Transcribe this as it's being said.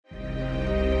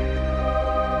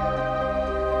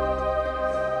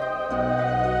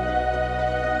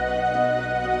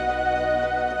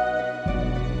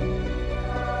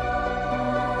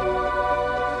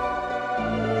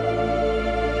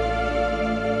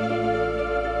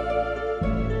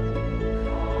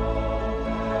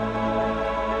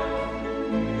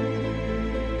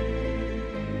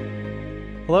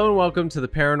Hello and welcome to the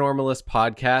Paranormalist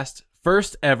podcast,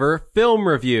 first ever film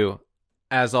review.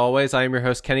 As always, I am your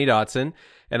host, Kenny Dotson,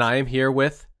 and I am here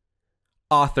with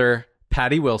author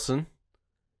Patty Wilson.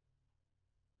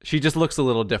 She just looks a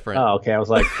little different. Oh, okay. I was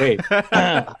like, wait.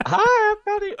 Hi,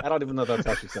 Patty. I don't even know that's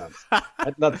how she sounds.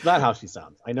 That's not how she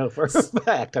sounds. I know for a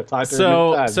fact. I've talked to her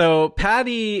many times. So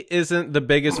Patty isn't the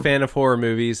biggest fan of horror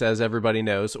movies, as everybody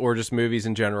knows, or just movies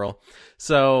in general.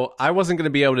 So I wasn't going to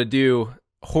be able to do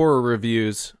horror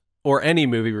reviews or any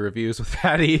movie reviews with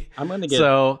Patty.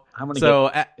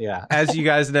 Yeah. As you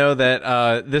guys know, that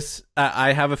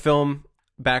I have a film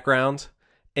background,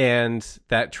 and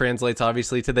that translates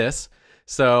obviously to this.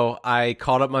 So I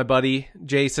called up my buddy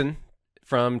Jason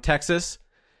from Texas,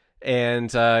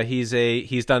 and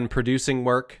he's done producing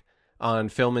work on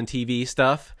film and TV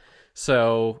stuff.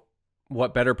 So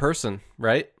what better person,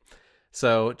 right?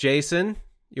 So Jason,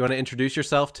 you want to introduce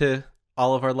yourself to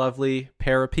all of our lovely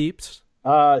para-peeps?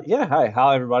 Yeah.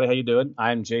 Hi, everybody. How you doing?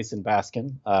 I'm Jason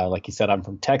Baskin. Like you said, I'm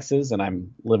from Texas, and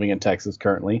I'm living in Texas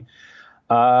currently.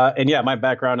 And yeah, my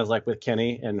background is like with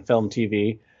Kenny in film,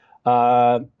 TV.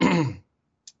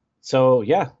 So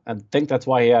yeah, I think that's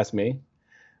why he asked me,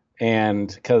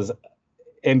 and because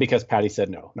Patty said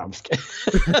no. No, I'm just kidding.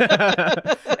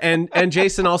 and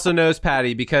Jason also knows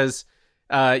Patty because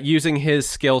using his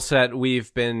skill set,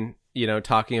 we've been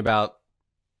talking about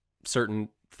certain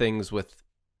things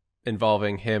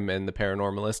involving him and the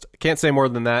Paranormalist. I can't say more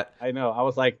than that. I know. I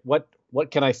was like, what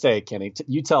can I say, Kenny?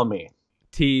 You tell me.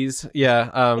 Tease.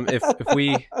 Yeah.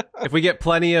 If we get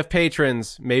plenty of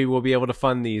patrons, maybe we'll be able to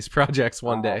fund these projects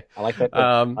one day. I like that.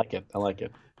 I like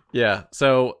it. Yeah.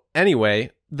 So anyway,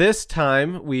 this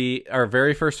time our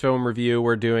very first film review,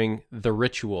 we're doing The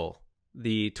Ritual,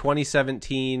 the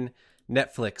 2017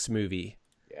 Netflix movie.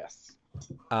 Yes.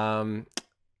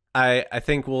 I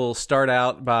think we'll start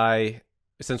out by,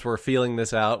 since we're feeling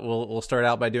this out, we'll start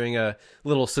out by doing a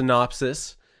little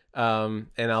synopsis. And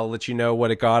I'll let you know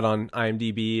what it got on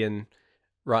IMDb and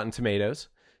Rotten Tomatoes.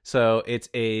 So it's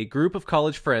a group of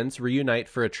college friends reunite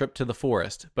for a trip to the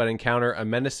forest, but encounter a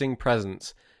menacing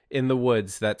presence in the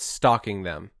woods that's stalking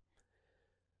them.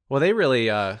 Well, they really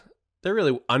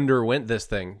underwent this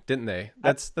thing, didn't they?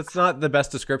 That's not the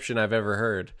best description I've ever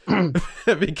heard,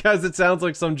 because it sounds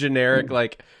like some generic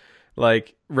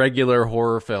like regular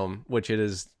horror film, which it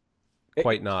is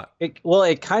quite not. It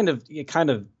kind of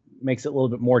makes it a little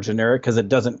bit more generic because it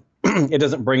doesn't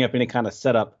bring up any kind of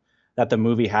setup that the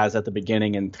movie has at the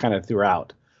beginning and kind of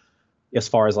throughout, as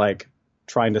far as like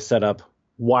trying to set up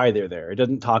why they're there. It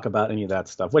doesn't talk about any of that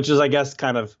stuff, which is, I guess,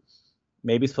 kind of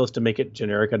maybe supposed to make it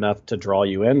generic enough to draw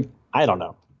you in. I don't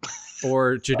know.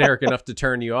 Or generic enough to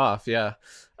turn you off. Yeah.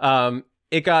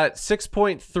 It got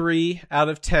 6.3 out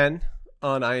of 10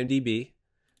 on IMDb,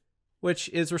 which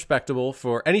is respectable.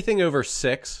 For anything over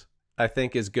 6, I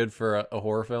think is good for a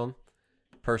horror film,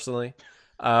 personally.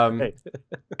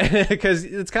 Because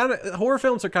it's kind of, horror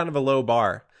films are kind of a low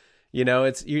bar.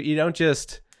 It's you don't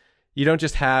just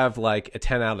have like a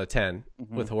 10 out of 10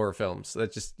 with horror films.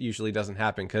 That just usually doesn't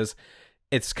happen, because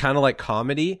it's kind of like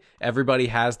comedy. Everybody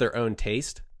has their own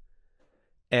taste,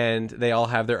 and they all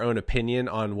have their own opinion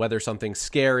on whether something's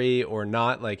scary or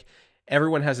not. Like,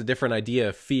 everyone has a different idea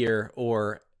of fear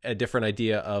or a different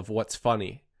idea of what's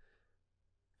funny.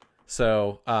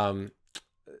 So,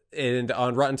 and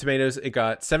on Rotten Tomatoes, it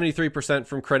got 73%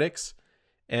 from critics,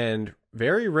 and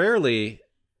very rarely,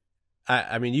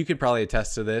 I mean, you could probably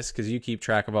attest to this because you keep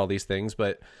track of all these things,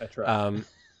 but that's right.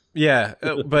 Yeah,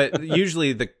 but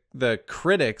usually the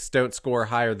critics don't score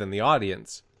higher than the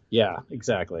audience. Yeah,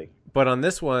 exactly. But on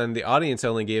this one, the audience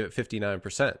only gave it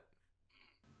 59%.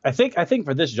 I think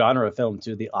for this genre of film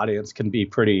too, the audience can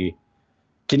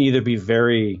either be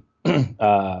very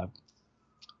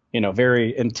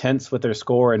very intense with their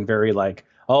score, and very like,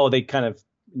 oh, they kind of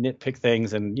nitpick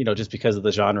things, and just because of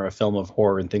the genre of film of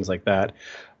horror and things like that.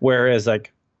 Whereas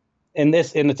like in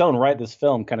its own right, this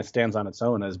film kind of stands on its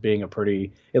own as being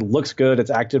it looks good,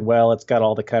 it's acted well, it's got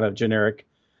all the kind of generic,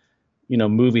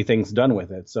 movie things done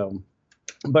with it. So,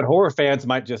 but horror fans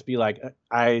might just be like,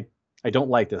 I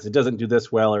don't like this. It doesn't do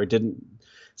this well, or it didn't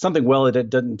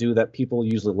do that people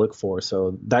usually look for.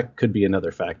 So that could be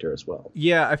another factor as well.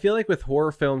 Yeah, I feel like with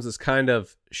horror films is kind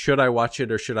of, should I watch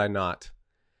it or should I not?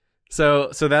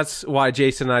 So that's why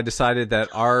Jason and I decided that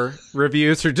our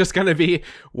reviews are just going to be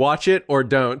watch it or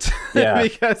don't. Yeah,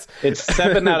 because it's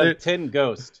 7 out of 10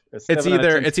 Ghost. It's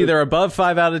either above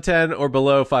 5 out of 10 or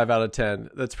below 5 out of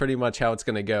 10. That's pretty much how it's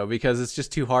going to go, because it's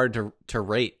just too hard to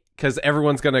rate, because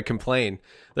everyone's going to complain.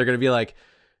 They're going to be like,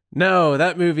 no,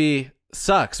 that movie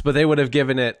sucks, but they would have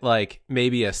given it like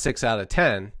maybe a 6 out of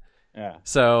 10. Yeah.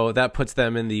 So that puts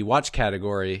them in the watch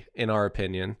category, in our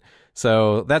opinion.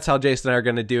 So that's how Jason and I are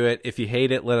going to do it. If you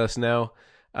hate it, let us know.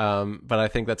 But I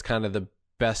think that's kind of the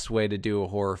best way to do a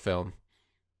horror film.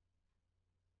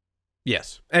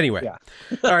 Yes. Anyway. Yeah.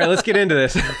 All right, let's get into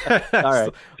this. All right.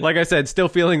 Like I said, still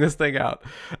feeling this thing out.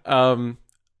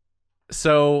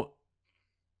 So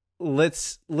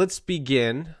let's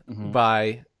begin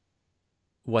by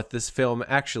what this film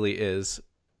actually is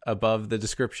above the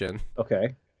description.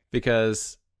 Okay.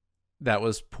 Because that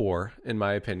was poor, in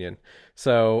my opinion.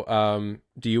 So,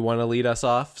 do you want to lead us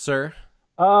off, sir?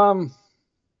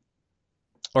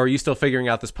 Or are you still figuring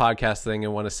out this podcast thing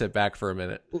and want to sit back for a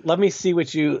minute? Let me see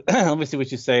what you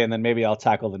say, and then maybe I'll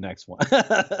tackle the next one.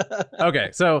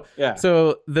 Okay, so yeah.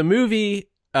 So the movie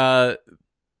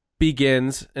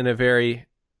begins in a very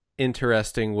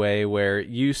interesting way, where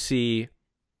you see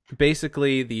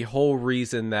basically the whole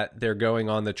reason that they're going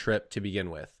on the trip to begin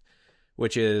with,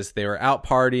 which is they were out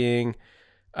partying.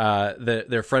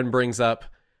 Their friend brings up,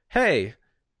 "Hey,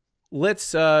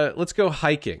 let's go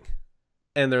hiking."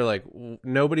 And they're like,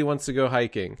 nobody wants to go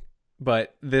hiking.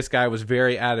 But this guy was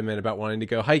very adamant about wanting to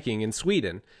go hiking in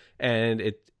Sweden. And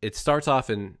it starts off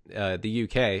in the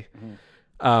UK.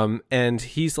 And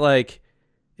he's like,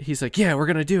 yeah, we're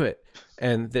going to do it.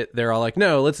 And they're all like,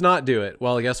 no, let's not do it.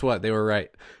 Well, guess what? They were right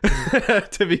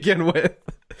to begin with.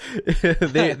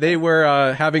 They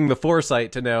were having the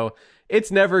foresight to know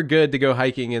it's never good to go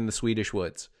hiking in the Swedish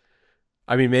woods.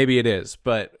 I mean, maybe it is,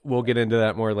 but we'll get into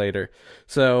that more later.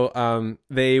 So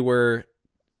they were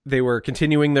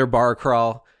continuing their bar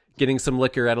crawl, getting some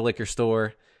liquor at a liquor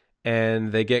store,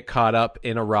 and they get caught up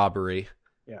in a robbery,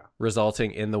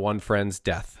 resulting in the one friend's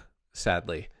death,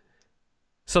 sadly.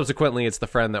 Subsequently, it's the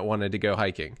friend that wanted to go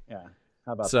hiking. Yeah.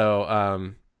 How about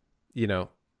so,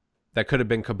 that could have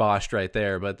been kiboshed right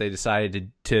there, but they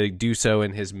decided to do so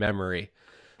in his memory.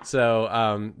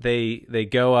 So they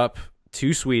go up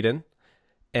to Sweden,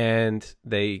 and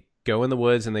they go in the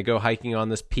woods and they go hiking on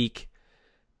this peak,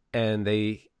 and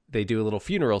they do a little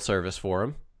funeral service for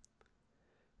him.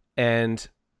 And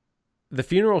the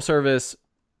funeral service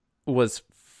was,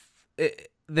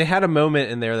 they had a moment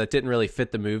in there that didn't really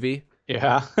fit the movie.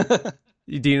 Yeah.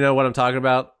 Do you know what I'm talking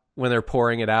about when they're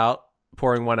pouring one out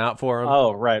for him?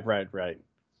 Oh, right.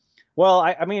 Well,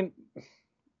 I mean,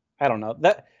 I don't know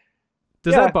that.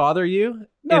 Does that bother you?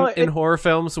 No, in horror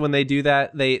films, when they do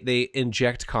that, they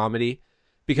inject comedy,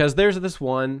 because there's this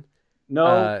one.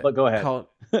 No, but go ahead.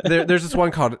 There's this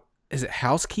one called, is it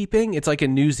Housekeeping? It's like a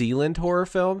New Zealand horror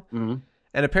film,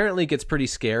 and apparently it gets pretty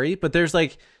scary. But there's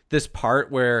like this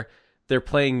part where they're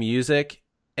playing music,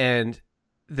 and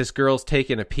this girl's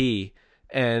taking a pee,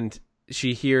 and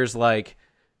she hears like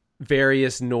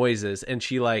various noises, and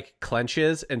she like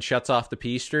clenches and shuts off the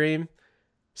pee stream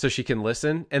so she can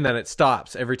listen, and then it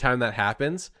stops every time that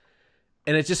happens.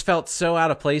 And it just felt so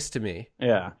out of place to me.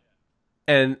 Yeah.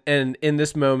 And in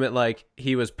this moment, like,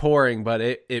 he was pouring, but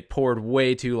it poured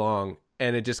way too long,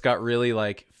 and it just got really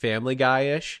like Family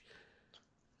Guy-ish,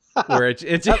 where it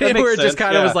just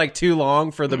kind of was like too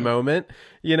long for the moment,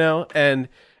 and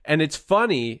it's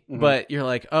funny, but you're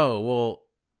like, oh, well,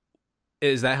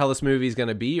 is that how this movie is going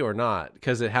to be or not?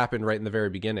 Because it happened right in the very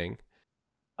beginning.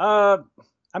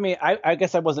 I mean, I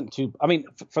guess I wasn't too. I mean,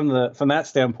 from that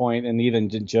standpoint, and even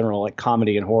in general, like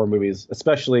comedy and horror movies,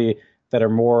 especially that are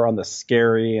more on the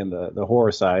scary and the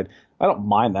horror side, I don't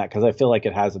mind that, because I feel like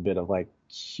it has a bit of like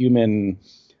human,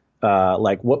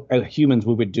 like what humans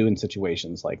would do in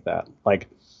situations like that, like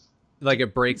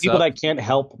it breaks people up. that can't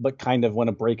help but kind of want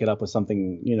to break it up with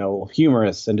something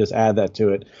humorous and just add that to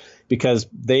it, because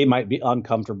they might be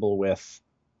uncomfortable with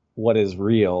what is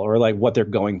real or like what they're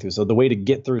going through. So the way to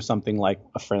get through something like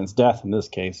a friend's death in this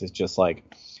case is just like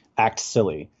act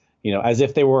silly, as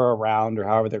if they were around, or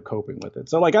however they're coping with it.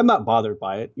 So like, I'm not bothered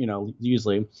by it,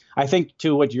 usually. I think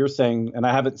to what you're saying, and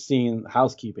I haven't seen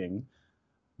Housekeeping,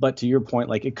 but to your point,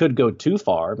 like, it could go too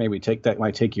far. Maybe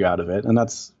might take you out of it. And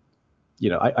that's,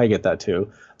 I get that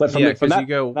too. But from that, you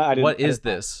go, what is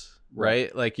this?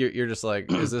 Right? Like you're just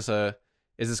like, is this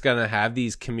going to have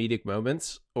these comedic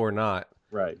moments or not?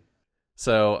 Right.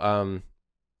 So,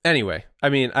 anyway, I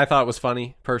mean, I thought it was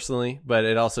funny personally, but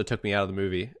it also took me out of the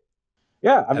movie.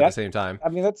 Yeah, I mean, at the same time. I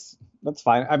mean, that's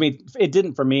fine. I mean, it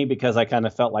didn't for me, because I kind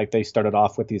of felt like they started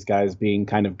off with these guys being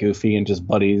kind of goofy and just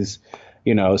buddies,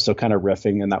 so kind of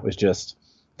riffing, and that was just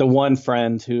the one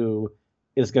friend who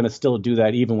is going to still do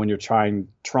that even when you're trying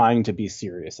to be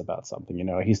serious about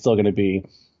something. He's still going to be,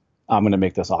 I'm going to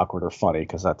make this awkward or funny,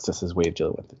 because that's just his way of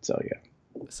dealing with it. So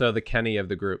yeah. So the Kenny of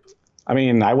the group. I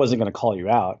mean, I wasn't going to call you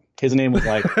out. His name was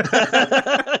like,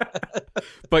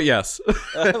 but yes.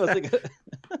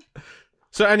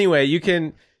 So anyway, you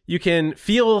can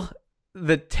feel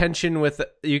the tension with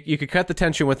you could cut the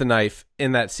tension with a knife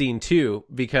in that scene too,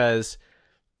 because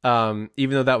even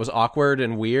though that was awkward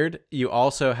and weird, you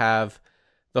also have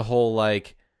the whole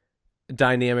like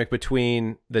dynamic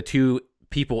between the two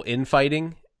people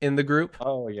infighting in the group.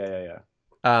 Oh yeah.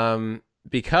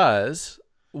 Because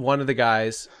one of the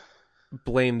guys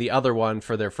blamed the other one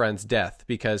for their friend's death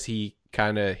because he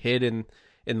kind of hid in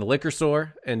the liquor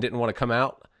store and didn't want to come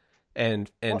out and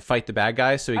fight the bad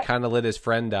guy, so he kind of let his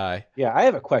friend die. Yeah, I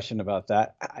have a question about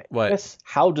that. What? I guess,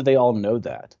 how do they all know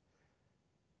that?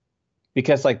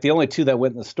 Because like the only two that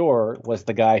went in the store was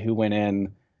the guy who went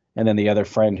in, and then the other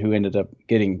friend who ended up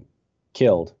getting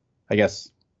killed. I guess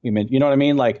you know what I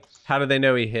mean? Like, how do they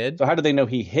know he hid? So how do they know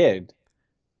he hid?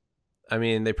 I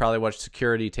mean, they probably watched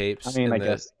security tapes. I mean, I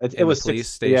guess it was police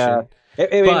station.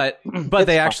 Yeah, but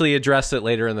they actually address it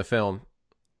later in the film,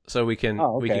 so we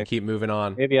can keep moving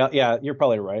on. Maybe yeah, you're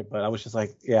probably right. But I was just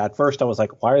like, yeah, at first I was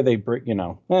like, why are they,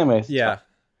 Anyways, yeah.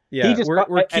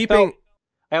 We're keeping.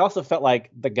 I also felt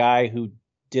like the guy who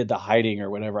did the hiding or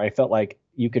whatever. I felt like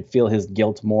you could feel his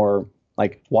guilt more,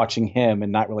 like watching him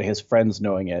and not really his friends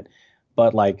knowing it,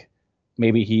 but like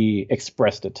maybe he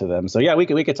expressed it to them. So yeah, we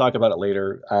could talk about it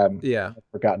later. I've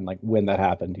forgotten like when that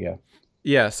happened.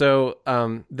 Yeah. So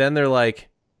then they're like,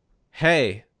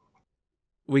 hey,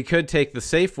 we could take the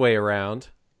safe way around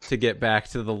to get back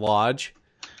to the lodge,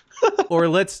 or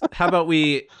how about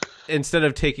we, instead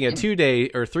of taking a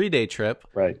 2-day or 3-day trip,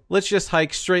 right, let's just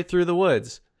hike straight through the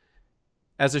woods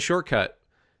as a shortcut.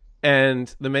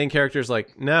 And the main character's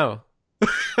like, no,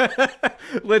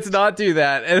 let's not do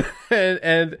that.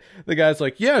 And the guy's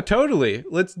like, yeah, totally,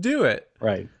 let's do it.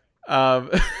 Right.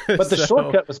 But the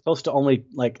shortcut was supposed to only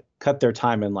like cut their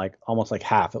time in like almost like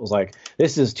half. It was like,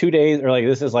 this is 2 days, or like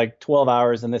this is like 12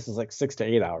 hours and this is like 6 to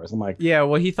 8 hours. I'm like, yeah,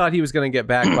 well, he thought he was going to get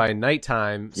back by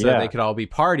nighttime so they could all be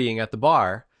partying at the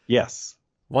bar. Yes.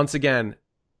 Once again,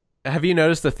 have you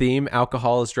noticed the theme?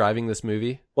 Alcohol is driving this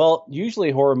movie. Well,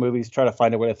 usually horror movies try to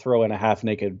find a way to throw in a half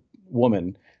naked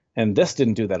woman, and this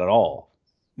didn't do that at all.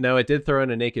 No, it did throw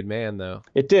in a naked man, though.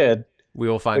 It did. We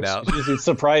will find out. It's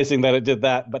surprising that it did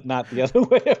that, but not the other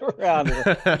way around.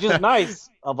 Which is nice,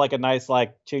 of like a nice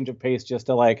like change of pace just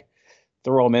to like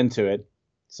throw them into it.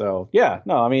 So yeah,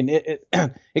 no, I mean it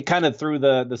kind of threw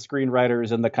the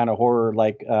screenwriters and the kind of horror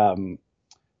like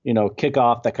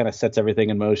kickoff that kind of sets everything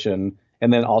in motion,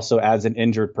 and then also adds an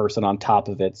injured person on top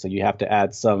of it. So you have to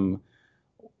add some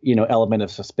element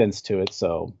of suspense to it.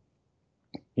 So.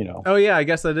 Oh yeah, I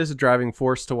guess that is a driving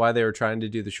force to why they were trying to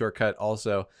do the shortcut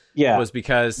also. Yeah. Was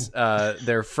because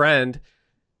their friend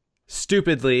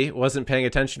stupidly wasn't paying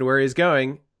attention to where he's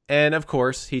going, and of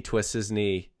course he twists his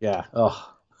knee. Yeah.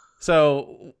 Oh.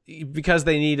 So because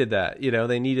they needed that,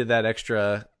 they needed that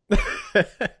extra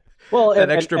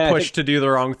extra push to do the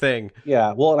wrong thing.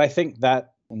 Yeah. Well, and I think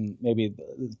that, and maybe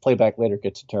the playback later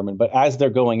gets determined, but as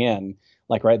they're going in,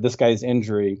 like, right, this guy's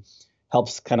injury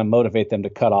helps kind of motivate them to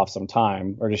cut off some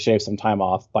time or to shave some time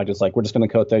off by just like, we're just going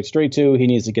to cut that straight to, he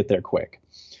needs to get there quick.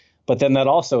 But then that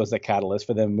also is a catalyst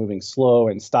for them moving slow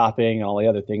and stopping and all the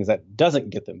other things that doesn't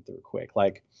get them through quick.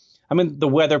 Like, I mean, the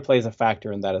weather plays a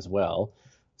factor in that as well.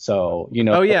 So,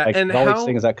 oh yeah, like, and all these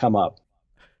things that come up.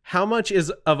 How much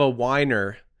of a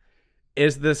whiner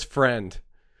is this friend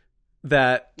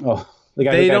that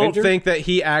they don't think that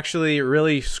he actually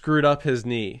really screwed up his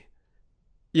knee?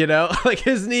 Like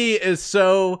his knee is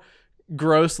so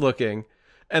gross looking,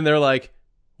 and they're like,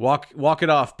 walk it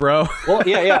off, bro. Well,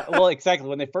 yeah. Well, exactly.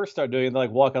 When they first start doing it, they're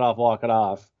like, walk it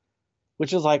off,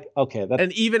 which is like, okay.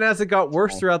 And even as it got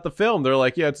worse throughout the film, they're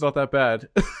like, yeah, it's not that bad.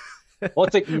 Well,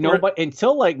 it's like, but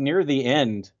until like near the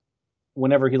end,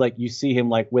 whenever he like, you see him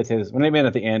like with his, when they mean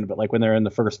at the end, but like when they're in the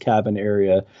first cabin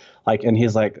area, like, and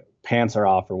his like pants are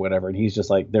off or whatever, and he's just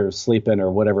like, they're sleeping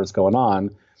or whatever's going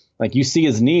on. Like you see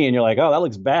his knee and you're like, oh, that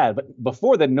looks bad. But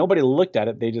before then, nobody looked at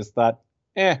it. They just thought,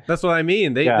 That's what I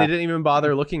mean. They didn't even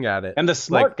bother looking at it. And the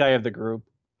smart guy of the group,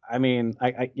 I mean,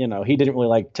 I he didn't really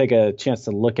like take a chance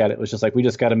to look at it. It was just like, we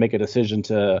just got to make a decision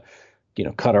to,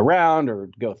 cut around or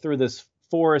go through this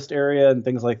forest area and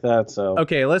things like that. So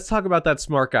okay, let's talk about that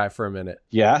smart guy for a minute.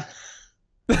 Yeah.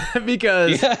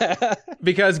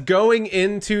 because going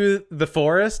into the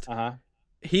forest,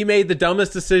 he made the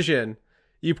dumbest decision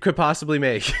you could possibly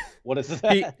make. What is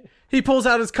that? He pulls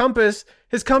out his compass.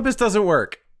 His compass doesn't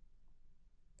work.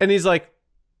 And he's like,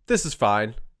 this is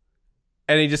fine.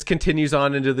 And he just continues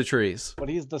on into the trees. But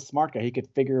he's the smart guy. He could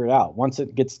figure it out once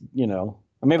it gets,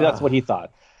 maybe that's what he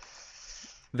thought.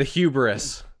 The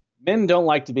hubris. Men don't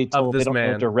like to be told they don't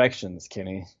know directions,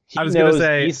 Kenny. I was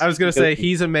gonna say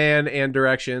he's a man and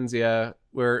directions. Yeah,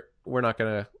 we're not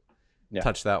gonna Yeah.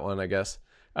 touch that one, I guess.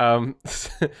 So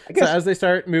guess- as they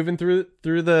start moving through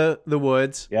the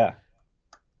woods, Yeah.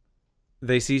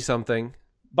 they see something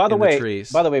By the in way, the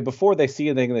trees. before they see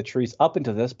anything in the trees, up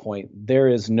until this point, there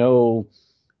is no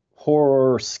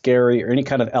horror, scary, or any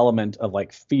kind of element of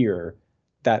like fear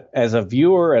that, as a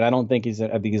viewer, and I don't think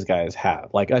these guys have.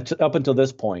 Like up until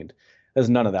this point, there's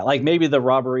none of that. Like maybe the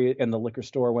robbery in the liquor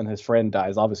store when his friend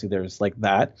dies. Obviously, there's like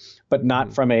that, but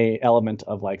not from a element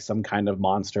of like some kind of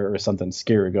monster or something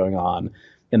scary going on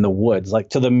in the woods, like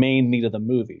to the main meat of the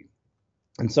movie.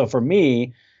 And so for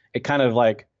me, it kind of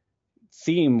like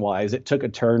theme wise, it took a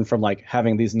turn from like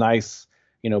having these nice,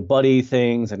 buddy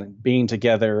things and being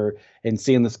together and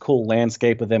seeing this cool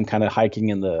landscape of them kind of hiking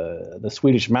in the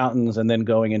Swedish mountains, and then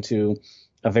going into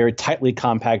a very tightly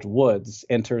compact woods,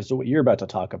 enters what you're about to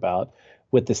talk about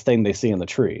with this thing they see in the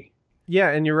tree. Yeah,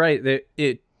 and you're right.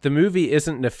 The movie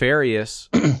isn't nefarious,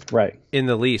 Right? in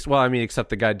the least. Well, I mean, except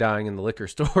the guy dying in the liquor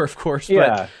store, of course.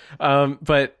 Yeah.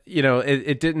 But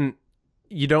it didn't.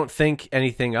 You don't think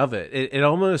anything of it. It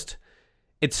almost.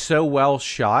 It's so well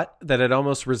shot that it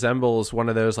almost resembles one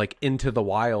of those like Into the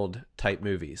Wild type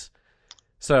movies.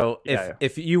 So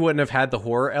if you wouldn't have had the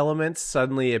horror elements,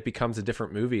 suddenly it becomes a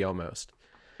different movie almost.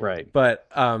 Right. But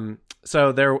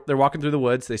so they're walking through the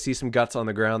woods. They see some guts on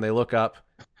the ground. They look up.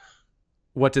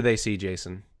 What do they see,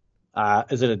 Jason?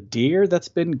 Is it a deer that's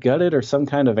been gutted or some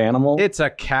kind of animal? It's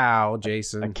a cow,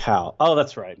 Jason. A cow. Oh,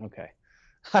 that's right. Okay.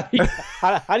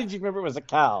 How did you remember it was a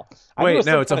cow? Wait,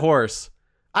 no, it's a horse.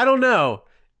 I don't know.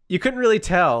 You couldn't really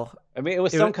tell. I mean, it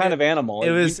was some kind of animal.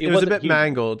 It was a bit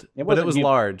mangled, but it was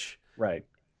large. Right.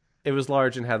 It was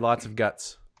large and had lots of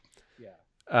guts.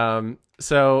 Yeah.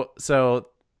 So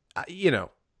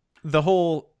the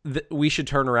whole we should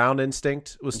turn around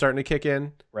instinct was starting to kick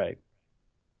in. Right.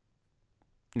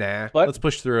 Nah, let's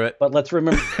push through it. But let's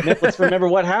remember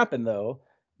what happened though.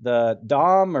 The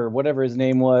Dom, or whatever his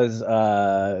name was,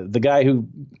 the guy who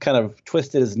kind of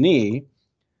twisted his knee,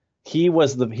 he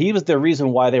was the reason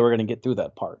why they were going to get through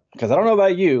that part. Because I don't know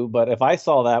about you, but if I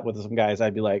saw that with some guys,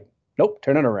 I'd be like, nope,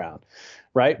 turn it around.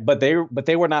 Right. But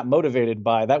they were not motivated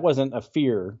by that. Wasn't a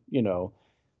fear,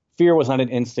 fear was not an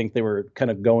instinct they were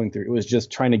kind of going through. It was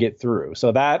just trying to get through.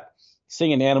 So that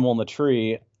seeing an animal in the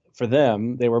tree, for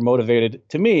them, they were motivated,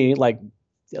 to me, like,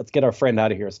 let's get our friend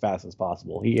out of here as fast as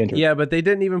possible. He entered. Yeah, but they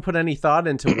didn't even put any thought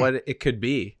into what it could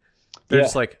be. They're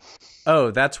just like,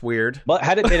 oh, that's weird. But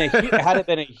had it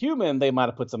been a human, they might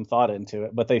have put some thought into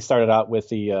it. But they started out with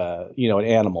the an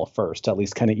animal first, to at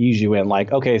least kind of ease you in.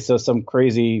 Like, okay, so some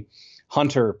crazy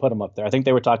hunter put them up there. I think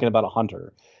they were talking about a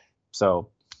hunter. So,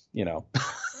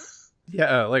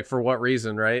 Yeah, like for what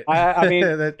reason, right? I mean,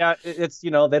 it's they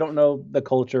don't know the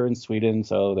culture in Sweden,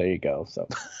 so there you go. So,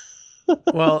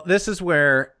 well, this is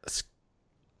where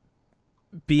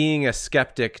being a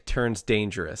skeptic turns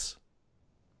dangerous.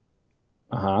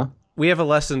 We have a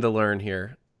lesson to learn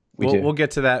here. We'll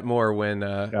get to that more when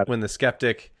the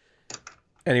skeptic.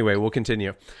 Anyway, we'll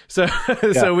continue. So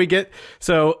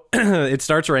so it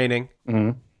starts raining,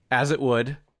 as it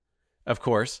would, of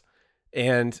course,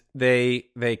 and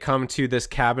they come to this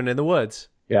cabin in the woods.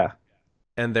 Yeah,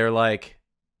 and they're like,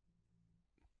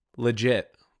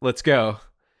 legit, let's go.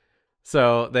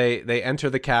 So they enter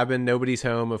the cabin. Nobody's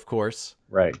home, of course.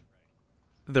 Right.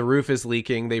 The roof is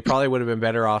leaking. They probably would have been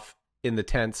better off in the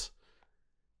tents,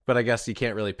 but I guess you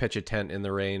can't really pitch a tent in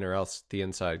the rain or else the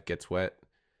inside gets wet.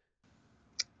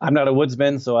 I'm not a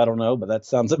woodsman, so I don't know, but that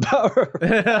sounds about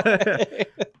right.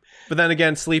 But then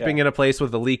again, sleeping in a place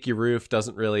with a leaky roof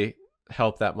doesn't really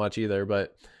help that much either.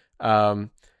 But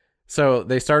so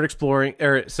they start exploring,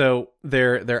 so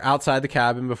they're outside the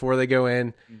cabin before they go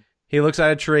in. He looks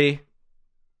at a tree.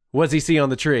 What does he see on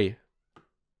the tree?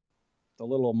 The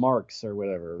little marks or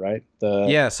whatever, right?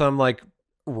 Some like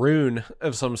rune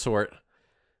of some sort,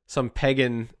 some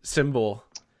pagan symbol,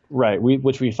 right?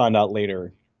 Which we find out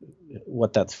later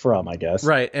what that's from, I guess.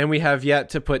 Right, and we have yet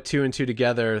to put two and two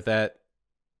together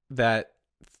that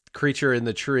creature in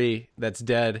the tree that's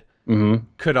dead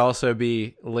could also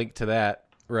be linked to that.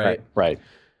 Right.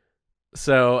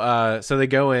 So they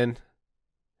go in,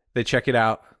 they check it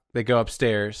out, they go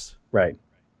upstairs, right,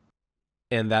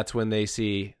 and that's when they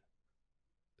see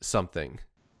something.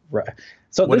 Right.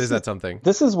 So what is that something?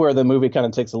 This is where the movie kind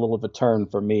of takes a little of a turn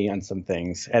for me on some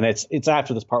things, and it's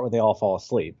after this part where they all fall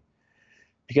asleep,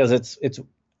 because it's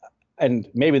and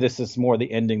maybe this is more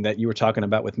the ending that you were talking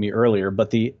about with me earlier, but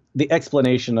the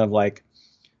explanation of like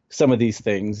some of these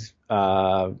things,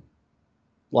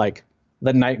 like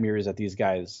the nightmares that these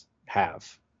guys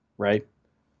have, right?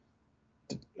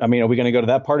 I mean, are we going to go to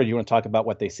that part, or do you want to talk about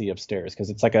what they see upstairs? Because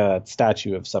it's like a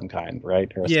statue of some kind,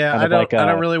 right? Or Yeah, kind I of don't. like I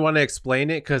don't really want to explain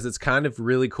it because it's kind of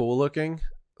really cool looking.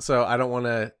 So I don't want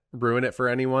to ruin it for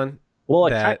anyone. Well,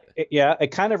 That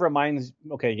it kind of reminds.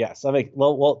 Okay, yes. I mean,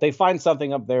 well, they find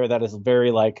something up there that is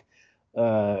very like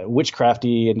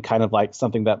witchcrafty and kind of like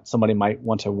something that somebody might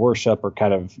want to worship or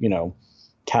kind of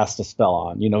cast a spell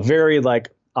on. Very like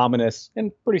ominous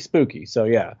and pretty spooky. So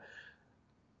yeah.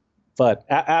 But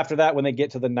after that, when they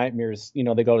get to the nightmares,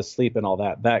 they go to sleep and all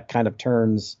that. That kind of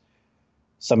turns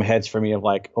some heads for me of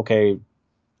like, okay,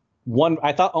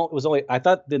 I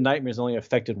thought the nightmares only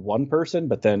affected one person,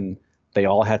 but then they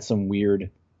all had some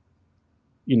weird,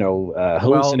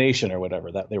 hallucination or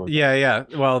whatever that they were. Yeah.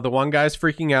 Well, the one guy's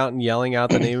freaking out and yelling out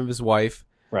the name of his wife.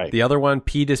 Right. The other one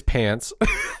peed his pants.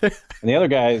 And the other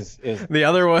guy is the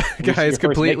other one guy is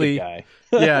completely guy.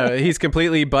 yeah, he's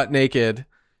completely butt naked,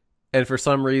 and for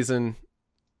some reason,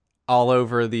 all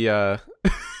over the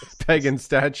pagan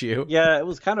statue. Yeah, it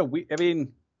was kind of weird. I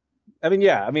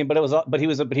mean, but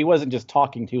he wasn't just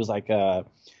talking. He was like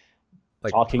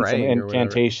talking some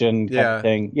incantation kind of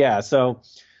thing. Yeah, so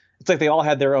it's like they all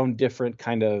had their own different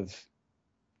kind of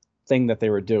thing that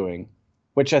they were doing,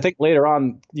 which I think later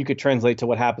on you could translate to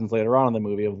what happens later on in the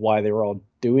movie of why they were all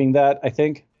doing that, I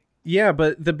think. Yeah,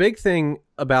 but the big thing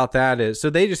about that is, so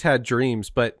they just had dreams,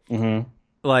 but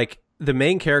like the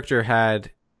main character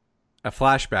had a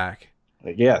flashback.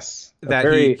 Yes. That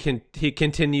he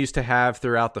continues to have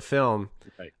throughout the film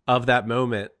of that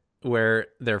moment where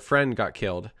their friend got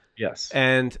killed. Yes.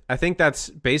 And I think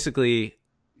that's basically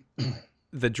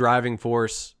the driving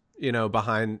force,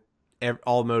 behind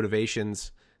all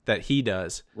motivations that he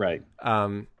does. Right.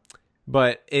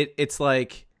 But it's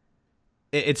like,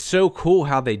 it's so cool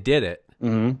how they did it.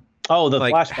 Mm-hmm. Oh, the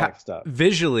like, flashback stuff.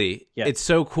 Visually, it's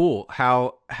so cool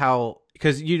how,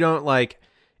 because you don't like,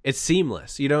 it's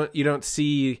seamless. You don't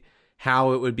see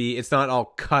how it would be. It's not all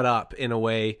cut up in a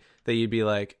way that you'd be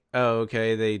like, oh,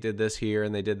 okay, they did this here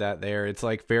and they did that there. It's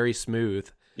like very smooth.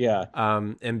 Yeah.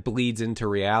 And bleeds into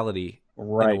reality in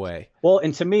a way. Well,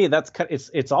 and to me,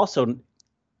 it's also,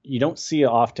 you don't see it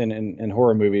often in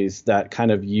horror movies that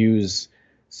kind of use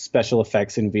special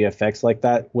effects and VFX like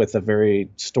that with a very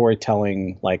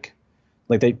storytelling, like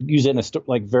they use it in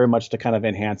like very much to kind of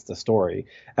enhance the story,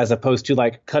 as opposed to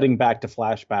like cutting back to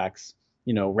flashbacks,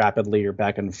 rapidly or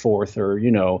back and forth, or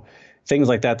things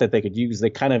like that they could use. They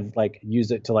kind of like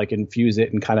use it to like infuse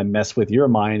it and kind of mess with your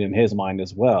mind and his mind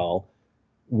as well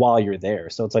while you're there.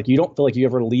 So it's like you don't feel like you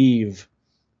ever leave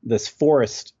this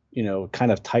forest,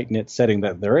 kind of tight knit setting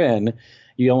that they're in.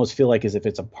 You almost feel like as if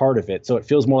it's a part of it. So it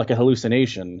feels more like a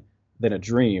hallucination than a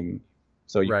dream.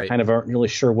 So you kind of aren't really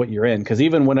sure what you're in, because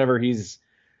even whenever he's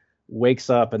wakes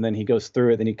up and then he goes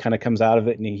through it, then he kind of comes out of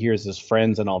it and he hears his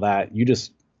friends and all that.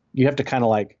 You have to kind of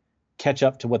like catch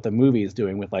up to what the movie is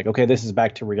doing with like, okay, this is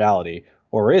back to reality,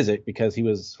 or is it because he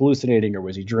was hallucinating, or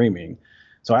was he dreaming?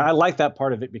 So I like that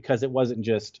part of it, because it wasn't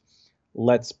just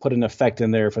let's put an effect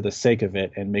in there for the sake of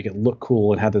it and make it look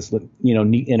cool and have this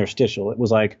neat interstitial. It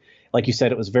was like you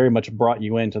said, it was very much brought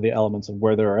you into the elements of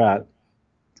where they're at.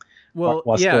 Well,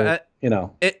 yeah,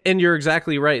 still, and you're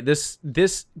exactly right. This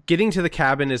getting to the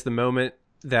cabin is the moment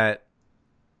that,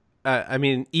 I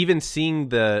mean, even seeing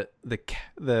the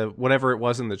whatever it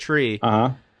was in the tree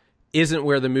isn't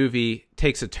where the movie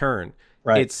takes a turn.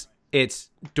 Right. It's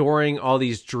during all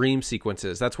these dream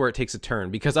sequences. That's where it takes a turn,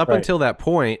 because up until that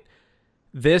point,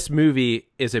 this movie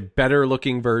is a better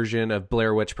looking version of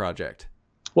Blair Witch Project.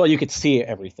 Well, you could see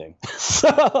everything.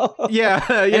 So yeah,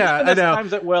 and I know.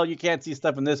 Times that you can't see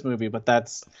stuff in this movie, but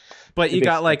that's. But you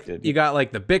got like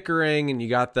the bickering, and you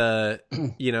got the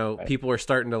people are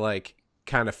starting to like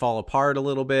kind of fall apart a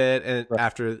little bit, and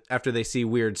after they see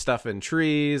weird stuff in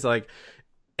trees, like,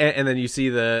 and then you see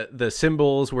the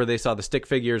symbols where they saw the stick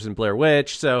figures in Blair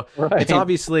Witch. So it's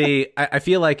obviously, I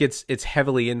feel like it's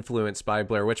heavily influenced by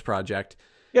Blair Witch Project.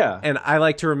 Yeah, and I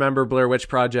like to remember Blair Witch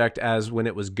Project as when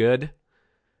it was good,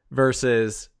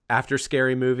 versus after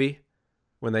Scary Movie,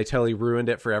 when they totally ruined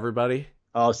it for everybody.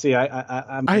 Oh, see,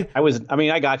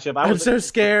 I got you. I'm so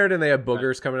scared, and they have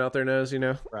boogers coming out their nose,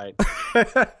 Right.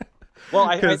 Well,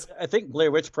 I think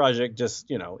Blair Witch Project just,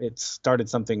 it started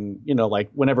something, like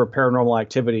whenever Paranormal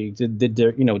Activity did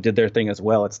their thing as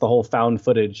well. It's the whole found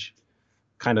footage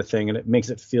kind of thing, and it makes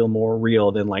it feel more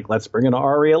real than like, let's bring an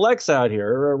RELX out here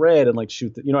or a red and like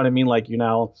shoot you know what I mean? Like,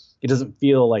 it doesn't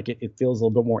feel like it feels a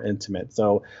little bit more intimate.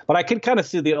 So, but I could kind of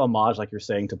see the homage, like you're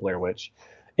saying, to Blair Witch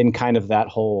in kind of that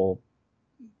whole,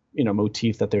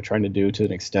 motif that they're trying to do to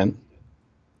an extent.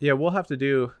 Yeah, we'll have to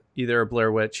do either a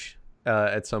Blair Witch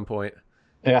at some point.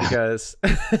 Yeah.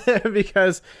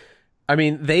 Because I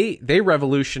mean, they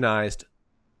revolutionized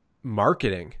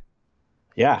marketing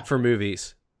for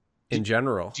movies in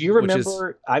general. Do you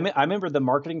remember? I remember the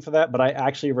marketing for that, but I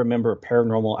actually remember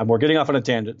Paranormal. We're getting off on a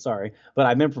tangent, sorry, but I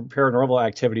remember Paranormal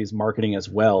Activity's marketing as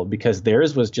well, because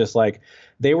theirs was just like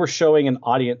they were showing an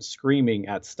audience screaming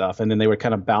at stuff, and then they would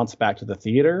kind of bounce back to the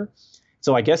theater.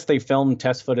 So I guess they filmed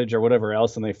test footage or whatever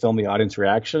else, and they filmed the audience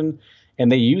reaction,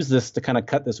 and they used this to kind of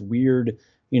cut this weird,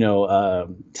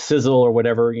 sizzle or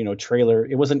whatever, trailer.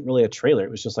 It wasn't really a trailer. It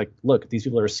was just like, look, these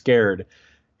people are scared,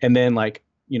 and then like,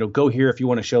 go here if you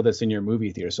want to show this in your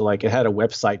movie theater. So like it had a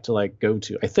website to like go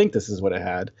to. I think this is what it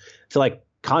had, to like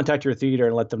contact your theater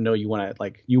and let them know you want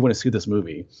to see this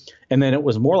movie. And then it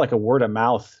was more like a word of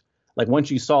mouth. Like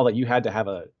once you saw that, you had to have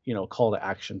a, call to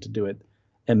action to do it.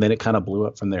 And then it kind of blew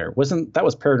up from there. That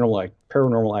was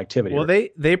Paranormal Activity? Well,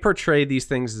 right? they portrayed these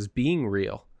things as being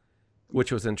real,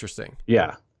 which was interesting.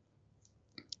 Yeah.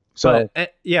 So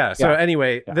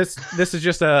anyway, this is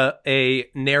just a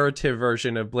narrative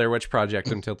version of Blair Witch Project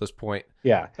until this point.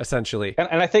 Yeah, essentially.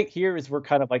 And I think here is where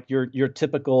kind of like your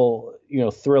typical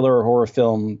thriller or horror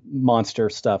film monster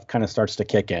stuff kind of starts to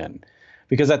kick in,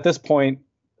 because at this point,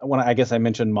 when I guess I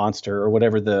mentioned monster or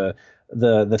whatever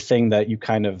the thing that you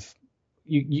kind of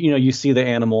you see the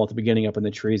animal at the beginning up in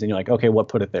the trees and you're like, okay, what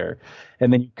put it there,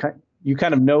 and then you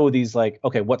kind of know these, like,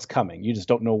 okay, what's coming. You just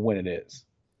don't know when it is.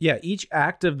 Yeah, each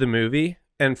act of the movie,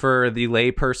 and for the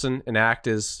lay person, an act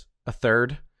is a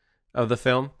third of the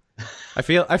film. I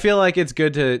feel like it's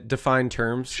good to define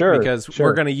terms, because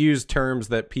we're going to use terms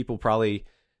that people probably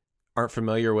aren't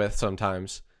familiar with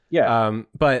sometimes. Yeah.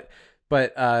 But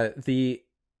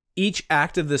each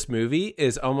act of this movie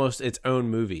is almost its own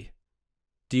movie.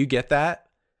 Do you get that?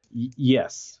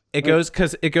 Yes. It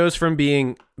goes from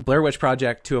being Blair Witch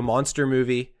Project to a monster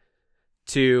movie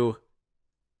to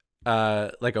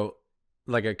like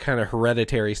a kind of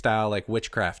Hereditary style, like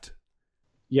witchcraft.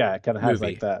 Yeah, it kind of has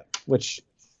movie. Like that. Which,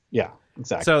 yeah,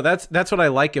 exactly. So that's what I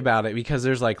like about it, because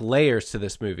there's like layers to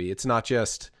this movie. It's not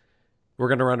just we're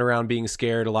gonna run around being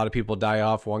scared. A lot of people die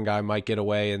off. One guy might get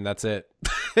away, and that's it.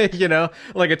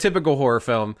 Like a typical horror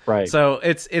film. Right. So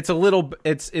it's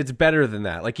better than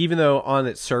that. Like, even though on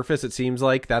its surface it seems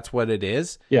like that's what it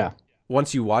is. Yeah.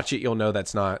 Once you watch it, you'll know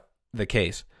that's not the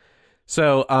case.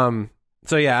 So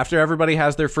yeah, after everybody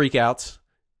has their freakouts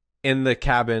in the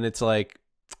cabin, it's like,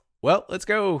 well, let's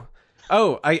go.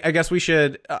 Oh, I guess we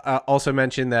should also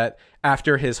mention that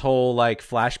after his whole like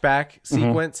flashback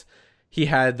sequence, he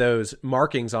had those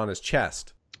markings on his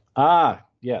chest. Ah,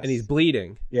 yes. And he's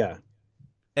bleeding. Yeah.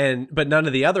 But none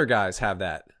of the other guys have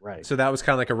that. Right. So that was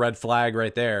kind of like a red flag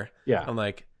right there. Yeah. I'm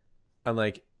like,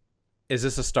 is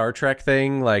this a Star Trek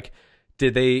thing? Like,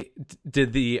 did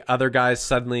the other guys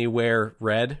suddenly wear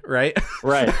red? Right.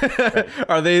 Right.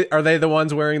 Are they the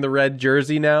ones wearing the red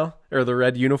jersey now, or the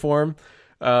red uniform?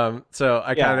 So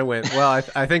I kind of went, well,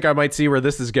 I think I might see where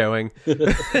this is going.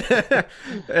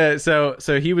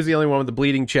 So he was the only one with the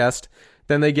bleeding chest.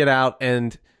 Then they get out,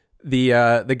 and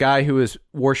the guy who is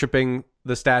worshiping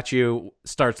the statue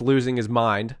starts losing his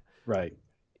mind. Right.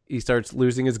 He starts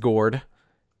losing his gourd.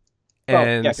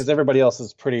 And because everybody else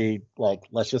is pretty like,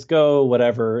 let's just go,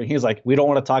 whatever. And he's like, we don't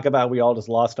want to talk about it. We all just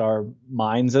lost our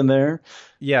minds in there.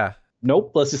 Yeah.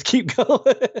 Nope. Let's just keep going.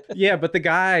 Yeah, but the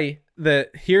guy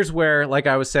here's where, like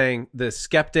I was saying, the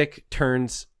skeptic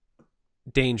turns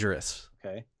dangerous.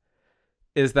 Okay.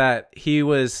 Is that he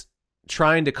was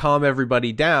trying to calm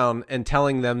everybody down and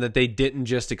telling them that they didn't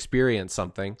just experience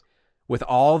something, with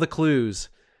all the clues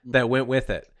that went with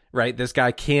it, right? This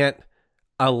guy can't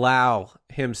allow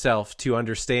himself to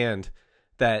understand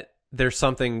that there's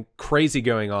something crazy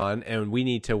going on and we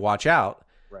need to watch out,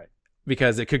 right?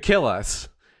 Because it could kill us,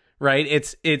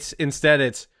 right?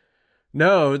 Instead,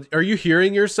 no, are you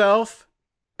hearing yourself?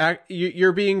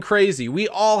 You're being crazy. We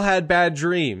all had bad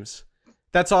dreams.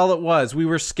 That's all it was. We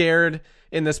were scared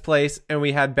in this place and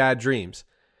we had bad dreams.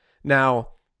 Now,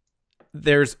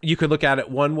 you could look at it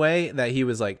one way, that he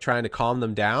was like trying to calm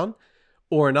them down,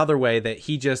 or another way that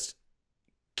he just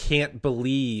can't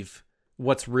believe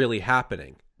what's really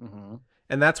happening. Mm-hmm.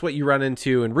 And that's what you run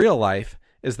into in real life,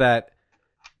 is that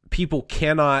people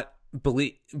cannot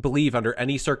believe under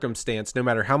any circumstance, no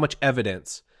matter how much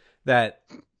evidence, that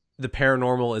the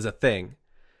paranormal is a thing.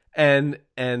 And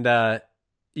in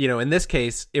this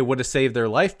case, it would have saved their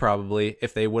life probably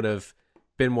if they would have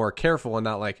been more careful and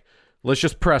not like, let's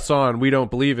just press on. We don't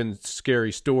believe in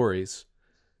scary stories.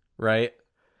 Right.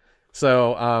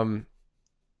 So,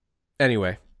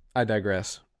 anyway, I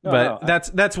digress.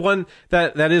 That's one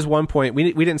that is one point.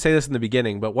 We didn't say this in the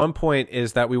beginning, but one point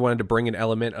is that we wanted to bring an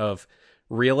element of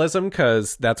realism,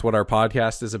 because that's what our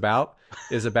podcast is about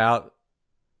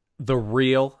the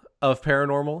real of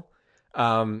paranormal.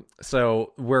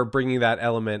 So we're bringing that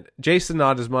element. Jason,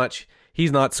 not as much.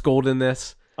 He's not Scold in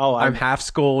this. Oh, I'm half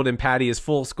Scold and Patty is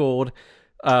full Scold.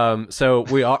 So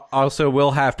we also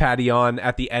will have Patty on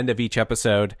at the end of each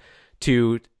episode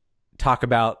to talk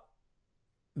about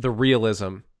the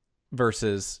realism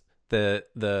versus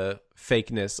the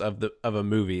fakeness of a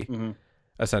movie,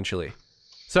 essentially.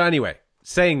 So anyway,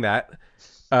 saying that,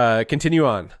 continue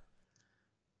on.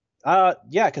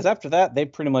 Yeah, because after that, they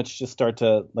pretty much just start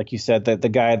to, like you said, the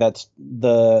guy that's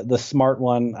the smart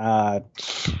one,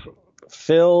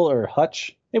 Phil or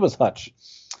Hutch. It was Hutch.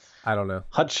 I don't know.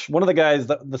 Hutch, one of the guys,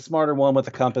 the smarter one with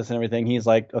the compass and everything. He's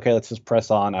like, okay, let's just press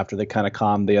on after they kind of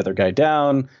calm the other guy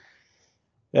down.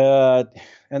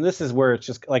 And this is where it's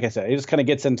just, like I said, it just kind of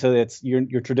gets into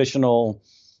your traditional,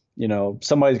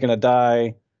 somebody's gonna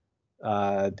die,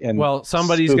 and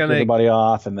somebody's gonna everybody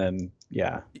off, and then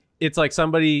it's like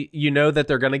somebody, that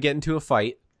they're gonna get into a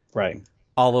fight, right?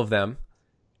 All of them,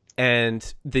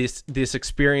 and this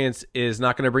experience is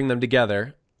not going to bring them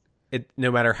together.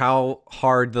 No matter how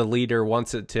hard the leader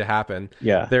wants it to happen,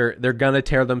 they're gonna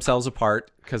tear themselves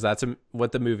apart because that's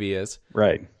what the movie is,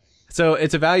 right? So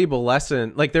it's a valuable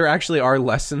lesson. Like, there actually are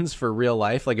lessons for real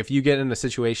life. Like, if you get in a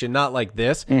situation not like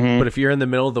this, but if you're in the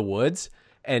middle of the woods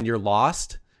and you're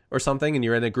lost or something, and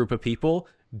you're in a group of people,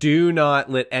 do not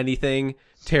let anything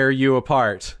tear you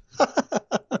apart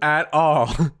at all.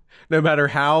 No matter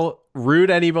how rude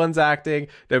anyone's acting,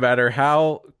 no matter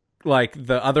how like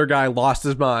the other guy lost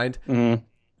his mind,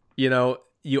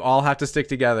 you all have to stick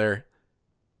together.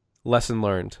 Lesson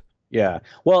learned. Yeah.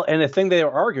 Well, and the thing they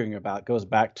were arguing about goes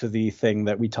back to the thing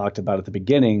that we talked about at the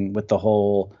beginning with the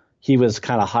whole, he was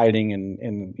kind of hiding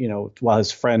and while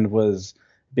his friend was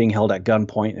being held at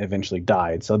gunpoint and eventually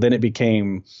died. So then it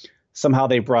became, somehow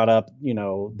they brought up,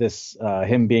 this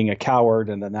him being a coward,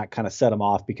 and then that kind of set him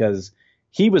off because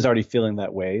he was already feeling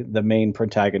that way, the main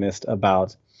protagonist,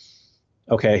 about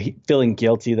feeling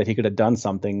guilty that he could have done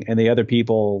something, and the other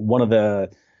people, one of the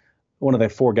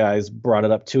four guys brought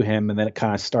it up to him, and then it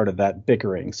kind of started that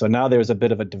bickering. So now there's a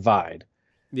bit of a divide.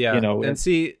 Yeah, and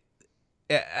see,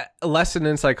 a lesson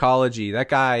in psychology. That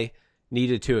guy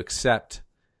needed to accept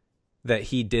that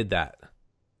he did that,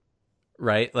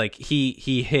 right? Like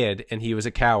he hid, and he was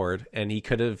a coward, and he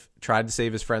could have tried to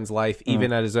save his friend's life,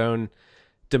 even at his own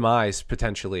demise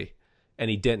potentially, and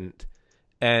he didn't.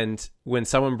 And when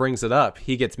someone brings it up,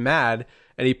 he gets mad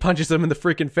and he punches them in the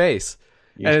freaking face.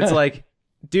 Yeah. And it's like,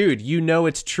 dude,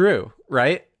 it's true,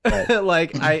 right?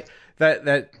 Like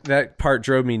that part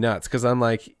drove me nuts because I'm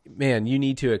like, man, you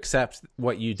need to accept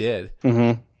what you did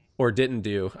or didn't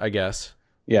do, I guess.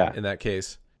 Yeah. In that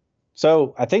case.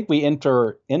 So I think we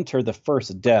enter the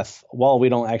first death. While we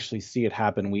don't actually see it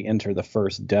happen, we enter the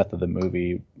first death of the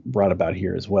movie brought about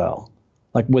here as well.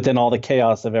 Like within all the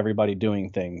chaos of everybody doing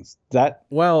things.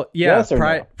 Prior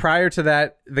to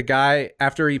that, the guy,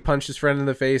 after he punched his friend in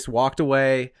the face, walked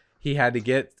away. He had to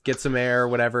get some air or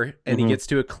whatever, and he gets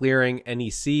to a clearing, and we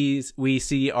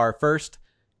see our first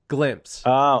glimpse.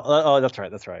 Oh,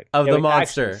 that's right. Of the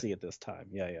monster. Actually see it this time.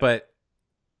 Yeah. But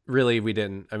really, we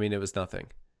didn't. I mean, it was nothing.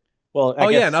 Well,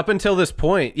 yeah, and up until this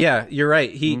point, yeah, you're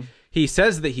right. He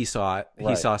says that he saw it. Right.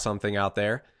 He saw something out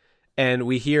there. And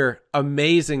we hear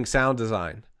amazing sound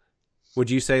design. Would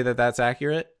you say that that's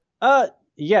accurate?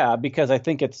 Yeah, because I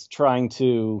think it's trying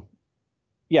to,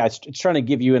 it's trying to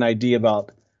give you an idea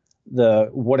about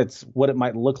what it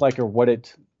might look like, or what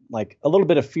it, like a little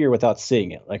bit of fear without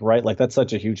seeing it, like, right? Like that's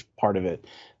such a huge part of it.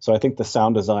 So I think the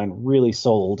sound design really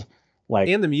sold, like,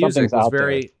 and the music was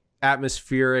very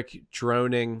atmospheric,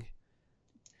 droning.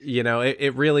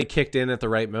 It really kicked in at the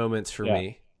right moments for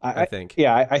me. I think.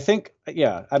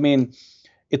 I mean,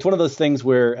 it's one of those things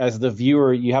where, as the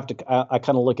viewer, you have to. I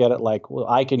kind of look at it like, well,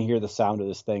 I can hear the sound of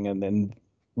this thing, and then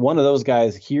one of those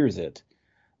guys hears it,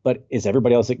 but is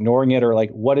everybody else ignoring it, or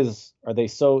like, are they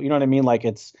so? You know what I mean? Like,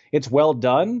 it's well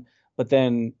done, but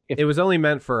then it was only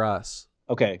meant for us.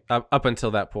 Okay. Up until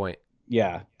that point.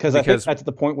 Yeah, because I think that's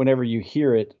the point. Whenever you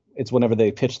hear it, it's whenever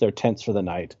they pitch their tents for the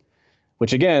night,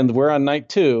 which again, we're on night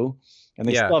 2. And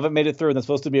they still haven't made it through, and it's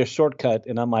supposed to be a shortcut.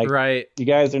 And I'm like, right, you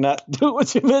guys are not doing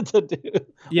what you meant to do.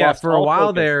 Yeah, for a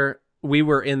while there, we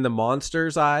were in the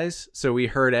monster's eyes, so we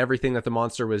heard everything that the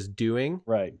monster was doing,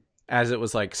 right, as it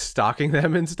was like stalking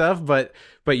them and stuff. But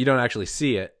you don't actually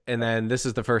see it. And then this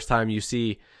is the first time you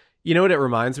see. You know what it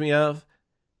reminds me of?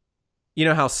 You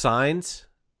know how Signs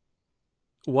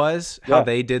was, how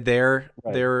they did their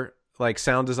like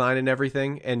sound design and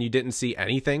everything, and you didn't see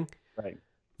anything, right,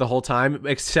 the whole time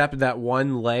except that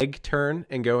one leg turn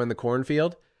and go in the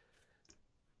cornfield.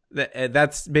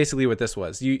 That's basically what this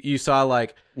was. You saw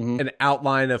like an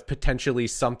outline of potentially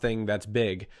something that's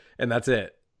big, and that's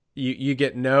it. You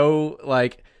get no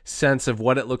like sense of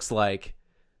what it looks like,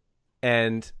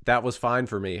 and that was fine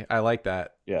for me. I like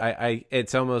that. Yeah. I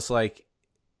it's almost like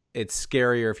it's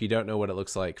scarier if you don't know what it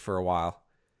looks like for a while.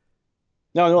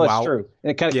 No, that's true.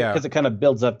 And it kind of because it kind of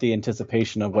builds up the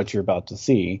anticipation of what you're about to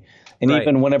see. And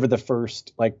even whenever the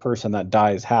first like person that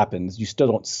dies happens, you still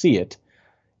don't see it.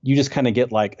 You just kind of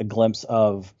get like a glimpse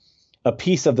of a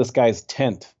piece of this guy's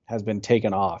tent has been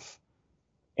taken off.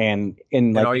 And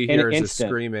like all you in hear an is instant,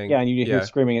 screaming. Yeah, and you hear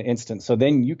screaming in an instant. So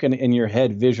then you can in your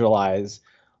head visualize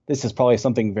this is probably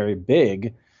something very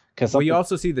big. Well, you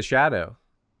also see the shadow.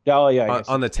 Oh yeah,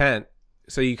 on the tent.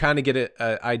 So you kind of get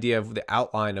an idea of the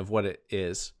outline of what it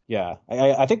is. Yeah,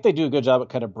 I think they do a good job at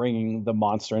kind of bringing the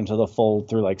monster into the fold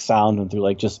through like sound and through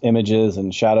like just images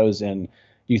and shadows, and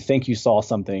you think you saw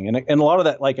something. And a lot of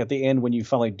that, like at the end when you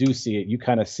finally do see it, you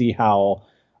kind of see how,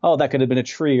 oh, that could have been a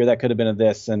tree or that could have been a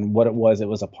this, and what it was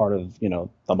a part of,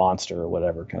 the monster or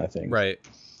whatever kind of thing. Right.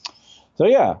 So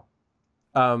yeah.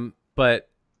 But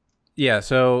yeah,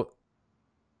 so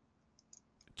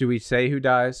do we say who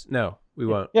dies? No, we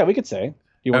won't. Yeah, we could say.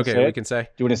 You want to say we can say.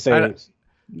 Do you want to say?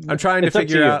 I'm trying to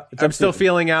figure out. I'm still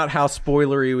feeling out how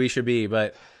spoilery we should be,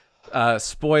 but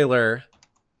spoiler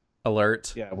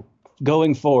alert. Yeah,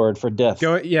 going forward for death.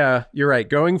 Yeah, you're right.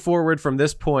 Going forward from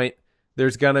this point,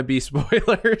 there's gonna be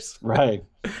spoilers. Right.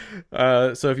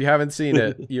 So if you haven't seen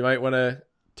it, you might want to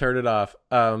turn it off.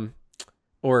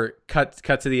 Or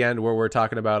cut to the end where we're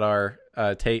talking about our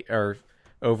our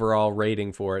overall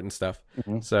rating for it and stuff.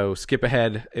 So skip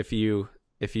ahead if you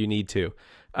need to.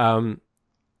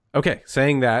 Okay,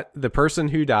 saying that, the person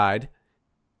who died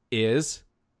is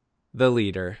the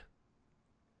leader,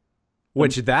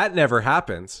 which that never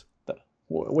happens.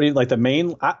 What do you like the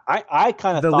main? I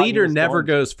kind of the leader never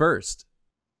goes first.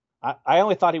 I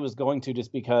only thought he was going to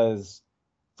just because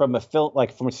from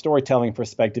a storytelling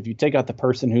perspective, you take out the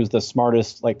person who's the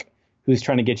smartest, like who's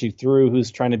trying to get you through,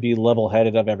 who's trying to be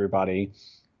level-headed of everybody.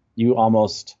 You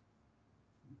almost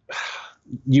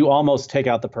take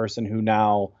out the person who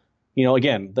now,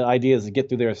 again, the idea is to get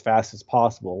through there as fast as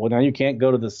possible. Well, now you can't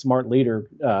go to the smart leader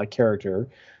character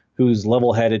who's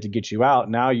level-headed to get you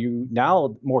out.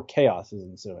 Now more chaos is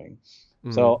ensuing.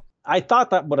 So I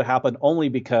thought that would have happened only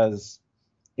because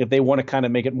if they want to kind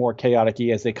of make it more chaotic-y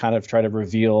as they kind of try to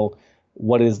reveal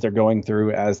what is they're going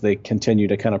through as they continue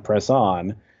to kind of press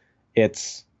on,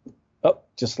 it's,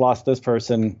 just lost this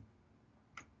person.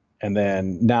 And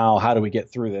then now how do we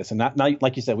get through this? And now,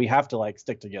 like you said, we have to like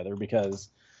stick together because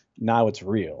now it's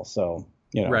real. So,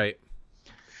 Right.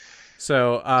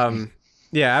 So,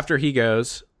 yeah, after he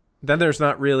goes, then there's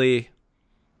not really,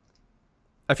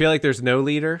 I feel like there's no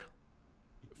leader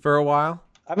for a while.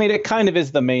 I mean, it kind of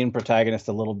is the main protagonist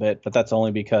a little bit, but that's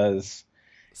only because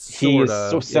he is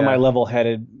so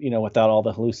semi-level-headed, without all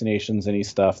the hallucinations and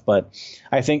stuff. But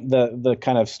I think the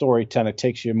kind of story kind of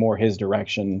takes you more his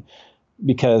direction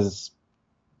because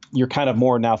you're kind of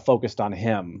more now focused on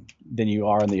him than you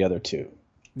are on the other two.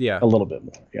 Yeah. A little bit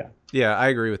more. Yeah. Yeah, I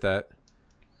agree with that.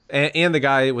 And the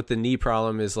guy with the knee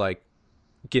problem is like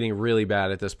getting really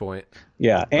bad at this point.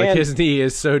 Yeah. And like his knee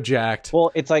is so jacked.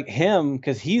 Well, it's like him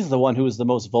because he's the one who is the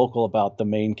most vocal about the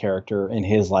main character and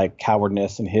his like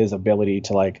cowardness and his ability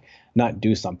to like not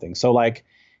do something. So like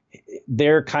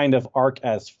their kind of arc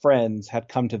as friends had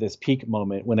come to this peak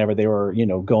moment whenever they were,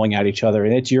 going at each other.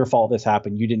 And it's your fault this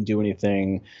happened. You didn't do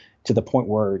anything, to the point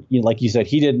where, like you said,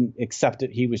 he didn't accept it.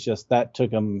 He was just, that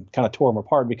took him, kind of tore him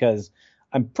apart because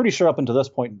I'm pretty sure up until this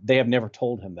point, they have never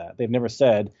told him that. They've never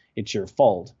said it's your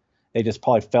fault. They just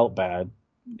probably felt bad.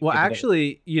 Well,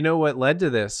 actually, you know what led to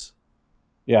this?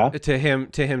 Yeah. To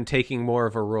him taking more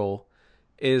of a role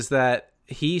is that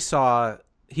he's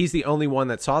the only one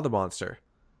that saw the monster.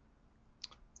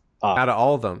 Out of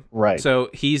all of them. Right.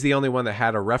 So he's the only one that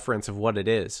had a reference of what it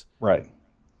is. Right.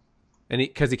 And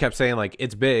because he kept saying like,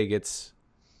 it's big, it's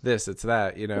this, it's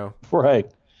that, Right.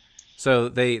 So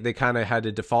they kind of had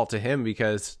to default to him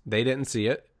because they didn't see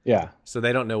it. Yeah. So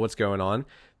they don't know what's going on.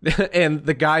 And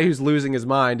the guy who's losing his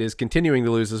mind is continuing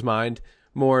to lose his mind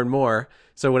more and more.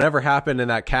 So whatever happened in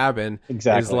that cabin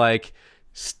is like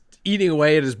eating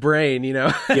away at his brain,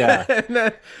 Yeah.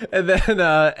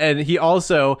 and he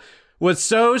also was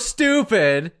so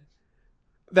stupid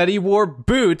that he wore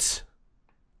boots,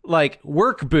 like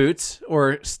work boots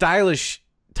or stylish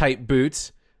type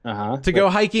boots, to go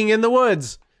hiking in the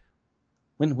woods.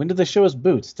 When did they show us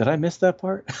boots? Did I miss that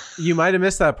part? You might have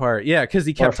missed that part. Yeah, because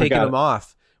he kept taking them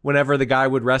off. Whenever the guy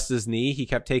would rest his knee, he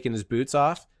kept taking his boots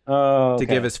off to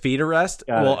give his feet a rest.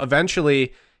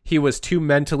 Eventually he was too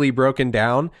mentally broken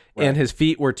down and his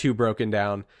feet were too broken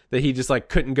down that he just like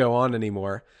couldn't go on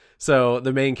anymore. So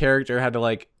the main character had to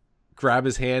like grab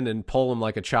his hand and pull him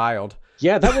like a child.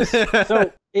 Yeah, that was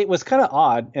so it was kind of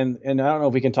odd. And I don't know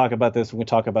if we can talk about this when we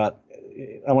talk about,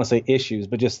 I want to say issues,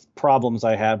 but just problems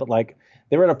I had. But like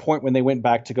they were at a point when they went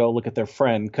back to go look at their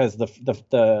friend because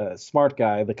the smart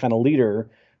guy, the kind of leader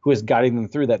who was guiding them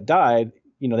through that died,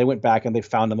 you know, they went back and they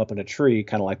found him up in a tree,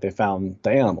 kind of like they found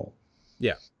the animal.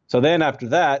 Yeah. So then after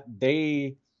that,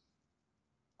 I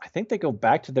think they go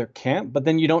back to their camp, but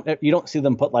then you don't see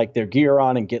them put like their gear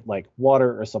on and get like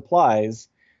water or supplies.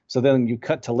 So then you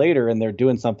cut to later and they're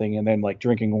doing something and then like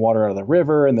drinking water out of the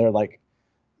river and they're like,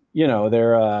 you know,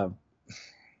 they're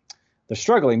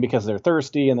struggling because they're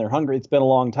thirsty and they're hungry. It's been a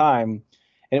long time.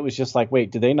 And it was just like,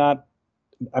 wait, did they not?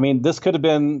 I mean, this could have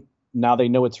been, now they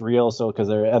know it's real. So because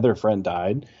their other friend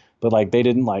died, but like they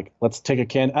didn't like, let's take a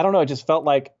can. I don't know. It just felt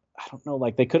like, I don't know,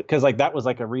 like they could, because like that was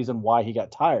like a reason why he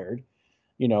got tired,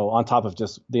 you know, on top of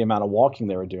just the amount of walking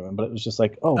they were doing. But it was just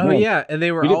like, oh man, yeah, and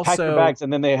they were didn't also pack their bags,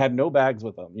 and then they had no bags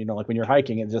with them. You know, like when you're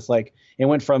hiking, it's just like it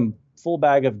went from full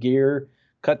bag of gear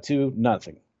cut to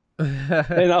nothing.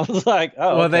 And I was like,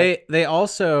 oh, well, okay. they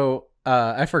also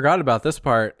I forgot about this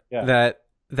part that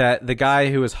the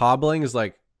guy who was hobbling is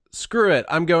like, screw it,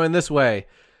 I'm going this way.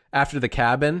 After the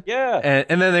cabin,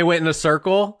 and then they went in a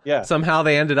circle. Somehow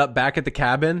they ended up back at the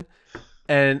cabin,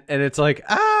 and it's like,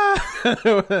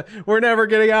 we're never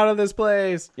getting out of this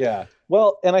place. Yeah.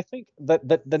 Well, and I think that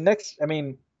the next, I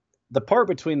mean, the part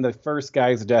between the first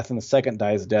guy's death and the second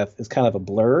guy's death is kind of a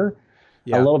blur,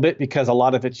 a little bit, because a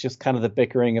lot of it's just kind of the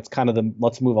bickering. It's kind of the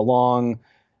let's move along,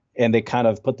 and they kind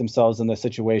of put themselves in the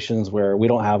situations where we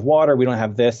don't have water, we don't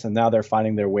have this, and now they're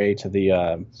finding their way to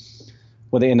the.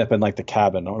 Well, they end up in like the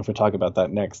cabin. I don't know if we talk about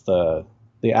that next. The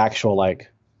actual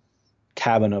like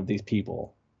cabin of these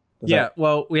people.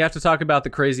 Well, we have to talk about the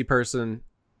crazy person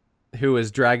who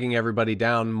is dragging everybody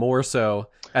down more so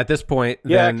at this point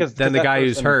than the guy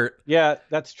who's hurt. Yeah,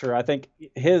 that's true. I think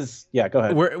his. Yeah, go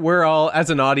ahead. We're all, as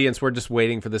an audience, we're just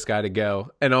waiting for this guy to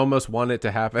go and almost want it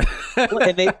to happen.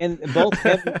 and both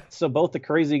both the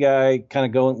crazy guy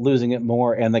kind of losing it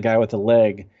more, and the guy with the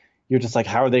leg. You're just like,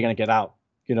 how are they going to get out?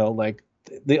 You know, like.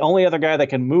 The only other guy that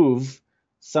can move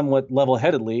somewhat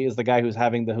level-headedly is the guy who's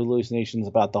having the hallucinations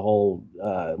about the whole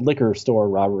liquor store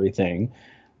robbery thing.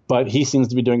 But he seems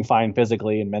to be doing fine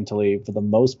physically and mentally for the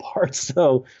most part.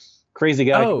 So crazy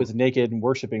guy who was naked and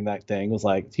worshiping that thing was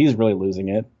like, he's really losing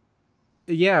it.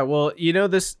 Yeah, well, you know,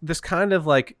 this kind of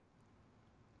like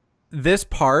this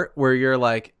part where you're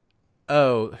like,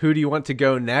 oh, who do you want to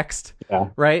go next? Yeah.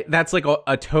 Right? That's like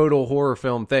a total horror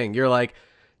film thing. You're like,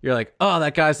 oh,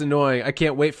 that guy's annoying. I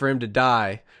can't wait for him to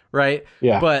die, right?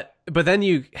 Yeah. But then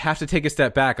you have to take a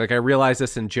step back. Like I realized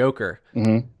this in Joker,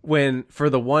 when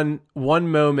for the one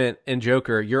moment in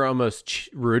Joker, you're almost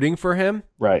rooting for him,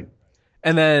 right?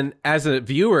 And then as a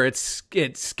viewer, it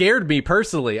scared me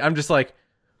personally. I'm just like,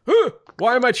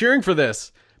 why am I cheering for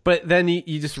this? But then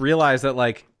you just realize that,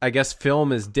 like, I guess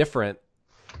film is different.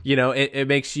 You know, it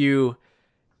makes you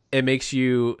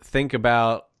think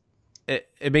about.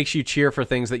 It makes you cheer for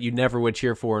things that you never would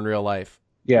cheer for in real life.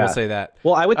 Yeah. I'll say that.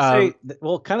 Well, I would say,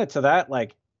 kind of to that,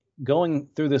 like going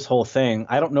through this whole thing,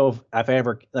 I don't know if I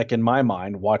ever, like in my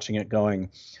mind, watching it going,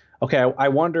 okay, I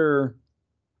wonder,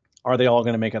 are they all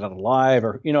going to make it out alive?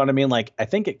 Or, you know what I mean? Like, I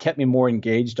think it kept me more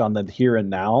engaged on the here and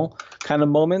now kind of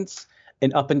moments.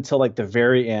 And up until like the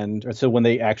very end, or so when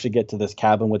they actually get to this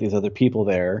cabin with these other people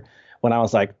there, when I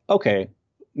was like, okay,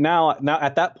 now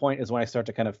at that point is when I start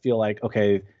to kind of feel like,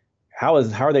 okay, how are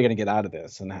they going to get out of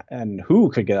this, and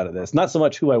who could get out of this? Not so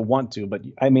much who I want to, but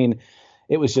I mean,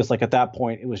 it was just like at that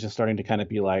point, it was just starting to kind of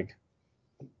be like,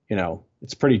 you know,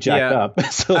 it's pretty jacked up.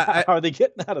 So how are they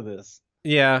getting out of this?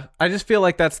 Yeah, I just feel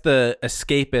like that's the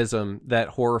escapism that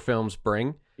horror films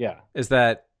bring. Yeah, is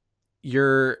that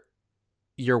you're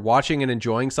watching and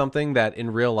enjoying something that in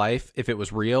real life, if it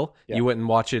was real, you wouldn't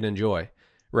watch it and enjoy,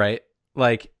 right?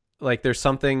 Like there's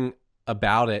something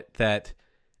about it that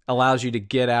allows you to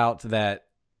get out that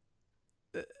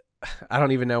I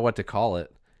don't even know what to call it.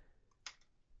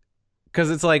 Because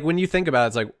it's like, when you think about it,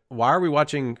 it's like, why are we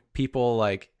watching people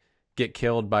like get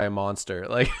killed by a monster?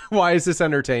 Like, why is this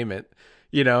entertainment?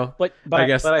 You know, but I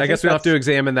guess we don't have to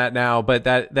examine that now, but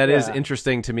that is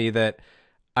interesting to me, that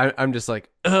I'm just like,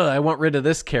 I want rid of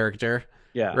this character.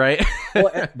 Yeah. Right.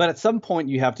 Well, but at some point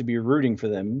you have to be rooting for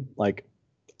them. Like,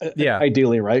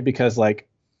 ideally. Right. Because like,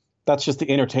 that's just the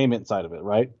entertainment side of it,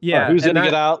 right? Yeah. Who's going to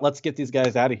get out? Let's get these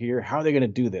guys out of here. How are they going to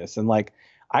do this? And like,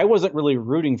 I wasn't really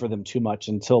rooting for them too much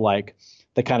until like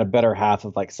the kind of better half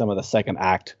of like some of the second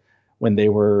act, when they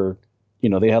were,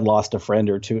 they had lost a friend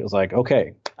or two. It was like,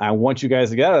 okay, I want you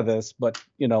guys to get out of this, but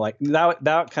like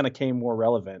that kind of came more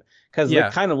relevant because they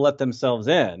kind of let themselves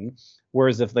in.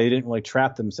 Whereas if they didn't really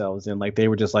trap themselves in, like they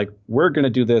were just like, we're going to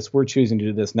do this, we're choosing to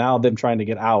do this. Now them trying to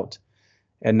get out,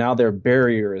 and now their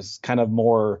barrier is kind of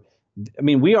more. I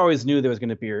mean, we always knew there was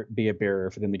going to be a barrier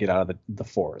for them to get out of the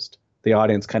forest. The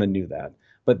audience kind of knew that,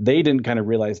 but they didn't kind of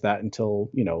realize that until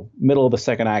middle of the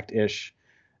second act ish,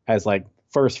 as like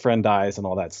first friend dies and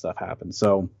all that stuff happens.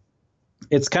 So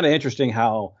it's kind of interesting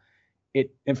how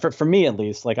and for me at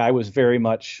least, like I was very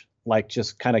much like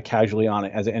just kind of casually on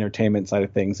it as an entertainment side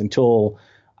of things until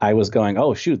I was going,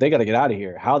 oh shoot, they got to get out of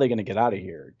here. How are they going to get out of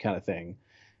here? Kind of thing.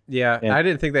 Yeah. And I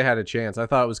didn't think they had a chance. I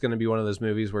thought it was going to be one of those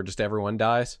movies where just everyone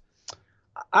dies.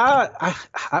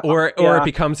 Or it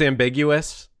becomes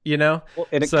ambiguous, Well,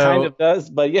 and it kind of does,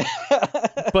 but yeah.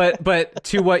 but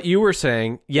to what you were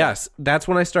saying, yes, that's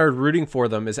when I started rooting for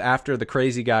them, is after the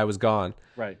crazy guy was gone.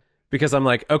 Right. Because I'm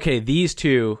like, okay, these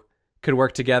two could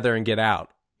work together and get out.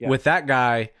 Yeah. With that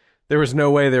guy, there was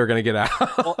no way they were going to get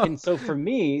out. Well, and so for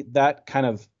me, that kind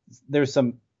of, there's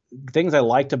some things I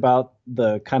liked about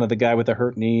the guy with the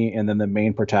hurt knee and then the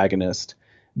main protagonist,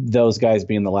 those guys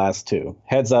being the last two.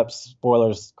 Heads up,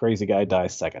 spoilers, crazy guy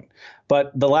dies second.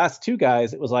 But the last two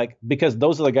guys, it was like, because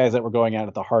those are the guys that were going at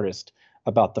it the hardest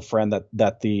about the friend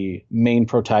that the main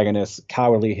protagonist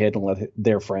cowardly hid and let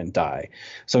their friend die.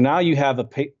 So now you have a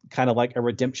kind of like a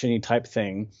redemption-y type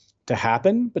thing to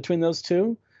happen between those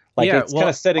two. Like it's kind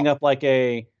of setting up like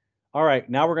all right,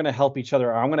 now we're going to help each other.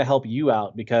 Or I'm going to help you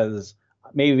out because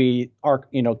maybe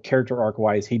character arc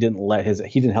wise, he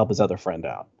didn't help his other friend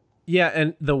out. Yeah.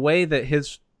 And the way that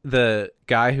the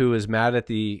guy who was mad at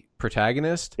the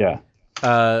protagonist,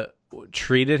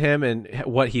 treated him and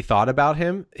what he thought about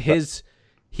him,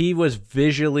 he was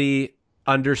visually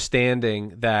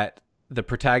understanding that the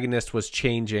protagonist was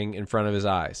changing in front of his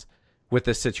eyes with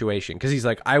this situation, because he's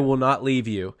like, I will not leave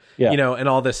you, and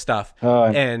all this stuff.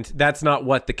 And that's not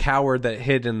what the coward that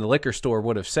hid in the liquor store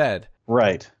would have said.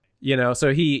 Right.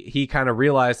 So he kind of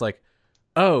realized like,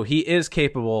 oh, he is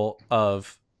capable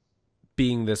of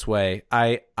being this way.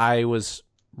 I was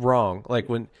wrong. Like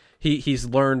when he's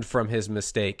learned from his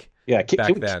mistake. Yeah.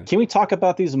 Can we talk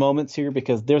about these moments here?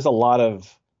 Because there's a lot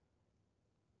of,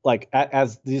 like,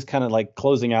 as these kind of like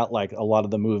closing out like a lot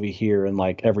of the movie here and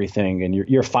like everything, and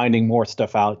you're finding more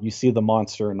stuff out. You see the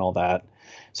monster and all that.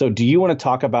 So do you want to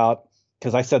talk about,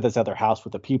 because I said this other house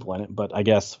with the people in it, but I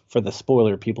guess for the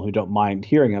spoiler people who don't mind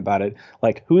hearing about it,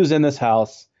 like who's in this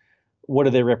house? What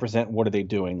do they represent? What are they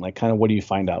doing? Like kind of what do you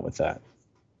find out with that?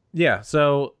 Yeah.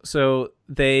 So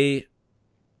they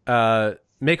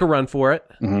make a run for it.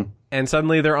 Mm-hmm. And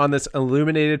suddenly they're on this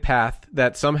illuminated path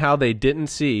that somehow they didn't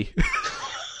see.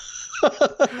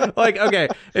 Like, okay,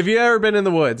 if you've ever been in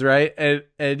the woods, right, and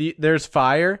there's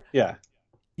fire,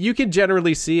 you can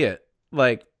generally see it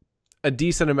like a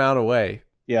decent amount away.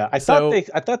 Yeah, I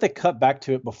thought they cut back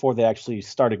to it before they actually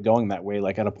started going that way.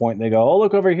 Like at a point, they go, "Oh,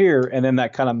 look over here," and then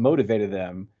that kind of motivated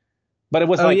them. But it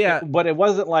was but it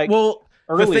wasn't like the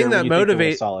thing that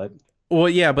motivated solid. Well,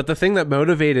 yeah, but the thing that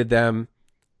motivated them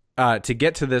to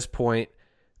get to this point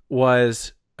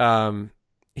was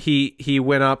he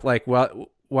went up like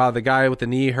while the guy with the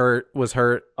knee was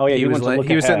hurt. Oh yeah, he was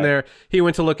sitting there. He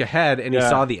went to look ahead and he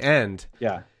saw the end.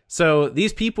 Yeah. So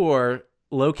these people are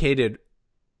located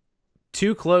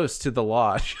too close to the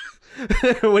lodge.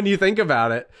 When you think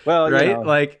about it, well, right?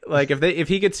 Like if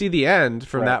he could see the end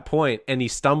from that point and he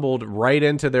stumbled right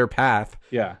into their path,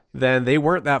 then they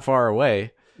weren't that far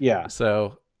away. Yeah.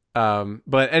 So,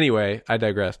 but anyway, I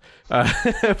digress.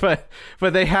 But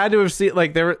they had to have seen,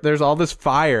 like, there's all this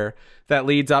fire that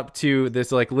leads up to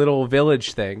this like little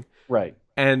village thing. Right.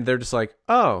 And they're just like,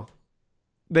 oh,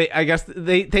 I guess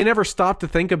they never stopped to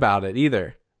think about it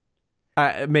either.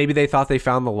 Maybe they thought they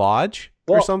found the lodge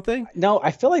or something. No,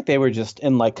 I feel like they were just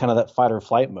in like kind of that fight or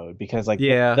flight mode because like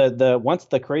the once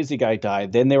the crazy guy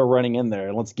died, then they were running in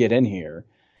there. Let's get in here.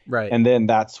 Right. And then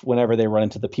that's whenever they run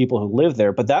into the people who live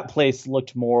there. But that place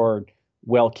looked more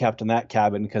well kept in that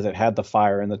cabin because it had the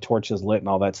fire and the torches lit and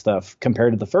all that stuff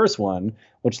compared to the first one,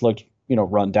 which looked,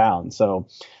 run down. So,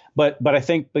 but I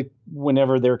think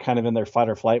whenever they're kind of in their fight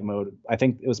or flight mode, I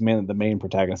think it was the main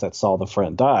protagonist that saw the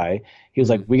friend die. He was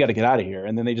like, we got to get out of here.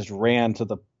 And then they just ran to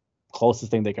the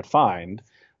closest thing they could find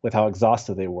with how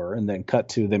exhausted they were. And then cut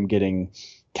to them getting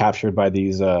captured by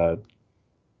these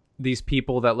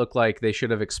people that look like they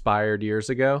should have expired years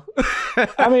ago.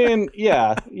 I mean,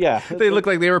 yeah. They look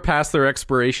like they were past their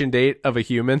expiration date of a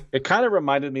human. It kind of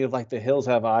reminded me of like The Hills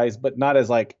Have Eyes, but not as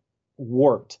like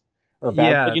warped or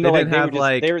bad. Yeah, but, they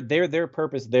didn't have their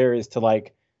purpose there is to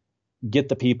like get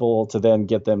the people to then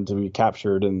get them to be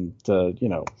captured and to,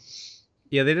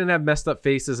 Yeah, they didn't have messed up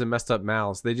faces and messed up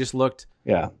mouths. They just looked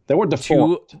they were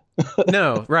deformed.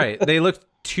 No, right. They looked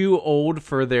too old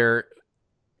for their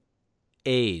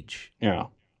age. Yeah.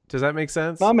 Does that make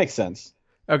sense? That makes sense.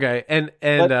 Okay, and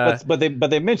but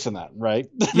they mention that, right?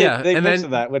 Yeah, they and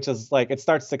mention that, which is like, it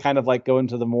starts to kind of like go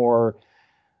into the more,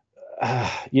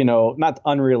 not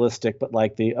unrealistic, but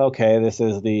like this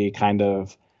is the kind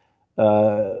of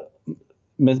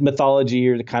mythology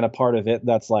or the kind of part of it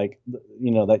that's like,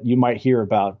 that you might hear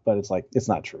about, but it's like, it's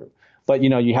not true. But,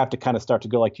 you have to kind of start to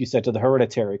go, like you said, to the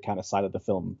hereditary kind of side of the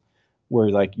film, where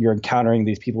like you're encountering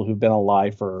these people who've been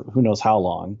alive for who knows how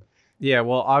long. Yeah,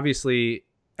 well, obviously,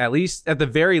 at the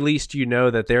very least,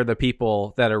 that they're the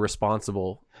people that are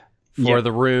responsible for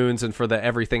the runes and for the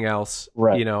everything else,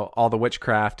 right? All the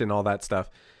witchcraft and all that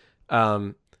stuff.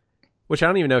 Which I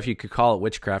don't even know if you could call it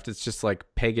witchcraft. It's just like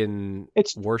pagan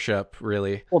worship,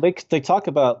 really. Well, they talk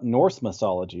about Norse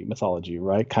mythology,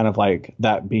 right? Kind of like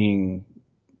that being.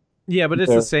 Yeah, but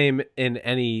it's the same in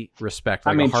any respect,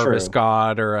 like a harvest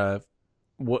god or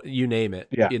you name it.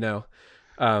 Yeah. You're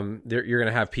going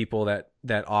to have people that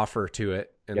offer to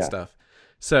it and stuff.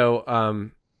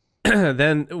 So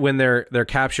then when they're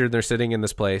captured, they're sitting in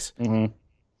this place. Mm-hmm.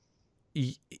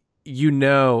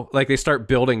 Like they start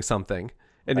building something,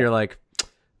 and you're like,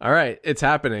 all right, it's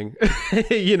happening.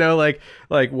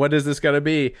 Like what is this going to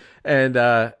be? And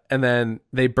then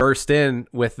they burst in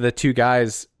with the two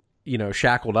guys,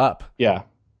 shackled up. Yeah.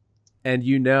 And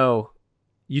you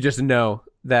just know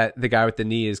that the guy with the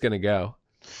knee is going to go,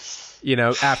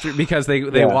 because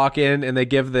they walk in and they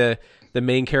give the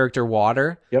main character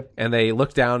water. Yep. And they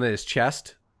look down at his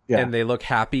chest. Yeah. And they look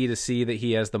happy to see that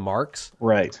he has the marks.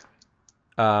 Right.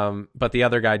 But the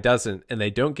other guy doesn't, and they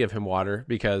don't give him water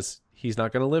because he's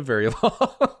not going to live very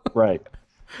long. Right.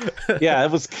 Yeah,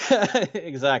 it was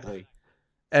exactly.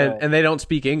 And they don't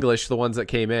speak English, the ones that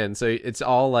came in. So it's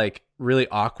all like really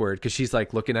awkward because she's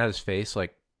like looking at his face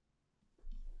like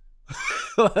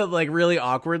like really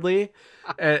awkwardly.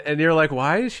 And you're like,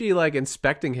 why is she like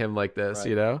inspecting him like this,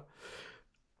 right.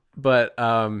 But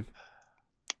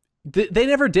they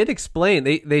never did explain.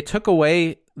 They took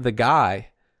away the guy,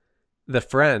 the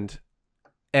friend,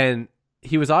 and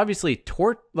he was obviously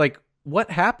like,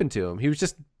 what happened to him? He was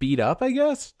just beat up, I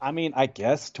guess. I mean, I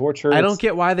guess torture. I don't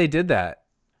get why they did that.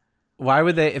 Why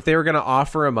would they, if they were going to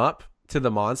offer him up to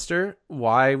the monster,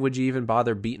 why would you even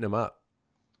bother beating him up?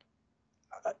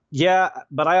 Yeah,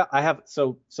 but I have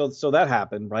so that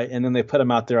happened, right? And then they put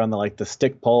him out there on the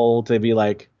stick pole to be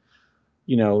like,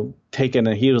 taken,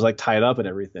 and he was like tied up and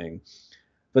everything.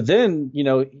 But then,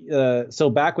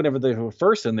 so back whenever they were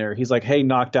first in there, he's like, hey,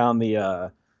 knock down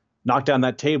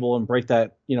that table and break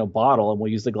that, bottle, and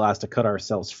we'll use the glass to cut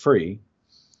ourselves free.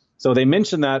 So they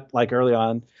mentioned that like early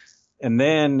on, and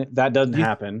then that doesn't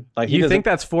happen. Like you think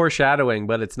that's foreshadowing,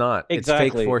 but it's not. Exactly.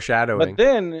 It's fake foreshadowing. But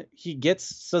then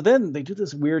then they do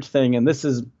this weird thing, and this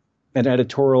is an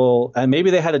editorial, and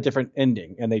maybe they had a different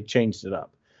ending and they changed it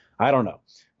up. I don't know.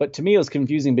 But to me, it was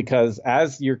confusing because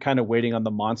as you're kind of waiting on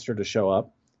the monster to show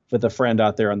up with a friend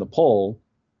out there on the pole,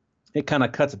 it kind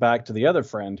of cuts back to the other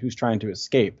friend who's trying to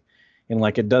escape. And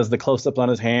like it does the close-ups on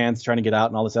his hands, trying to get out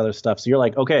and all this other stuff. So you're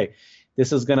like, okay,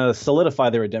 this is going to solidify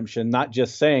the redemption, not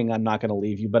just saying I'm not going to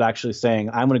leave you, but actually saying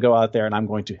I'm going to go out there and I'm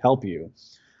going to help you.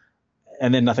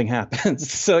 And then nothing happens.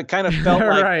 So it kind of felt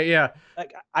like, right, yeah.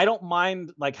 Like I don't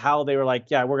mind like how they were like,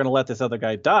 yeah, we're going to let this other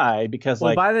guy die because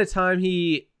by the time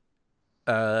he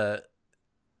does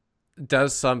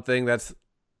something that's,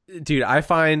 dude, I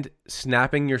find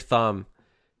snapping your thumb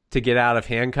to get out of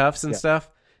handcuffs and stuff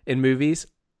in movies,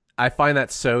 I find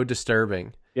that so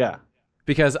disturbing. Yeah.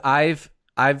 Because I've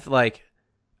like,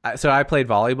 so I played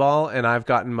volleyball and I've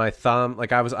gotten my thumb,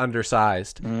 like I was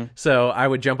undersized. Mm-hmm. So I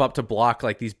would jump up to block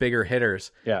like these bigger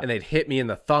hitters and they'd hit me in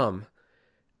the thumb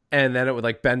and then it would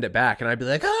like bend it back and I'd be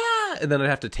like, ah, and then I'd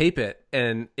have to tape it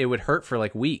and it would hurt for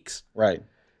like weeks. Right.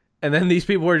 And then these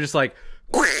people were just like,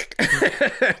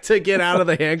 to get out of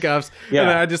the handcuffs. Yeah.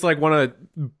 And I just like want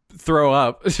to throw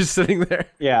up just sitting there.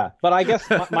 Yeah. But I guess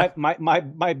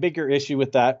my bigger issue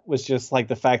with that was just like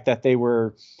the fact that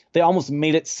they almost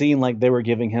made it seem like they were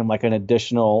giving him like an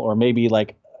additional or maybe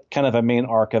like kind of a main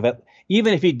arc of it.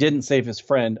 Even if he didn't save his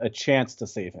friend, a chance to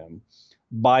save him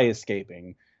by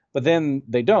escaping. But then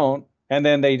they don't. And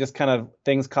then they just kind of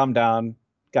things calm down.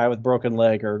 Guy with broken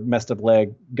leg or messed up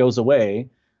leg goes away.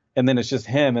 And then it's just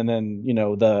him. And then,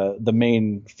 the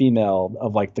main female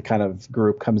of like the kind of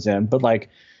group comes in. But like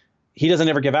he doesn't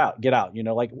ever get out,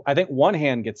 like I think one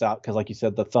hand gets out because like you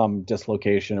said, the thumb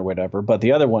dislocation or whatever, but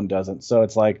the other one doesn't. So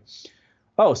it's like,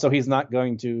 oh, so he's not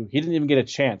going to, he didn't even get a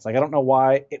chance. Like, I don't know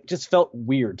why. It just felt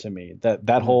weird to me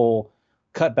that whole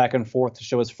cut back and forth to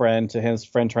show his friend, to his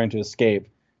friend trying to escape,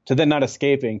 to then not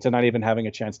escaping, to not even having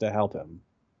a chance to help him.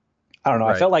 I don't know.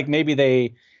 Right. I felt like maybe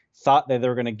they thought that they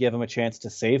were going to give him a chance to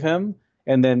save him,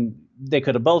 and then they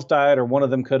could have both died, or one of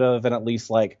them could have, and at least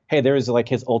like, hey, there's like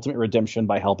his ultimate redemption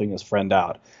by helping his friend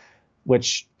out,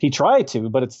 which he tried to,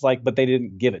 but it's like, but they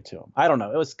didn't give it to him. I don't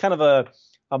know. It was kind of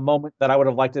a moment that I would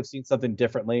have liked to have seen something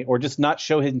differently, or just not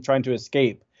show him trying to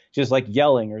escape, just like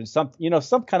yelling or some,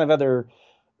 some kind of other,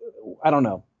 I don't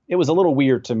know. It was a little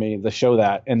weird to me to show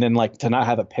that, and then like to not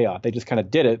have a payoff. They just kind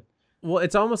of did it. Well,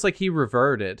 it's almost like he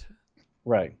reverted.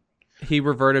 Right. He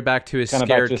reverted back to his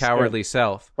scared, cowardly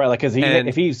self. Right, like because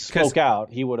if he spoke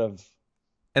out, he would have.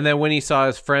 And then when he saw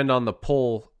his friend on the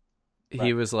pole,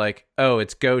 he was like, "Oh,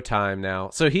 it's go time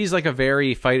now." So he's like a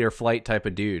very fight or flight type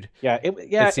of dude. Yeah,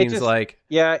 it seems like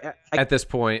at this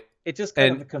point, it just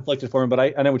kind of conflicted for him. But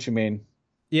I know what you mean.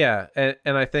 Yeah,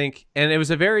 and I think, and it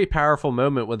was a very powerful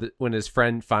moment when his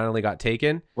friend finally got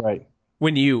taken. Right.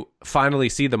 When you finally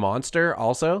see the monster,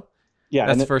 also. Yeah,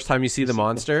 that's the first time you see the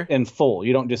monster in full.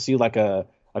 You don't just see like a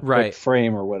quick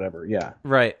frame or whatever. Yeah,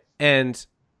 right. And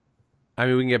I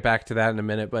mean, we can get back to that in a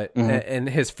minute, but and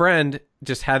his friend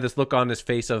just had this look on his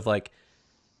face of like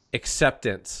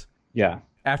acceptance. Yeah.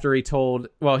 After he told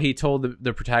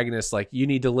the protagonist, like, you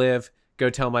need to live. Go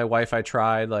tell my wife I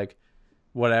tried. Like,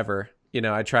 whatever.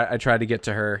 I tried to get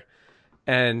to her,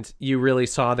 and you really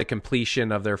saw the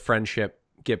completion of their friendship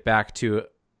get back to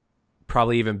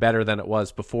probably even better than it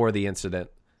was before the incident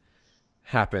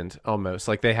happened. Almost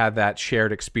like they had that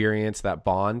shared experience, that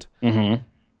bond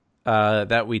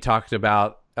that we talked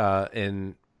about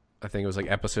in, I think it was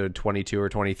like episode 22 or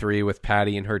 23 with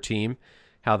Patty and her team,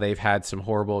 how they've had some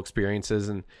horrible experiences.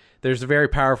 And there's a very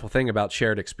powerful thing about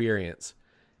shared experience.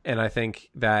 And I think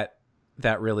that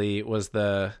really was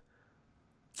the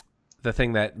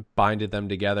thing that binded them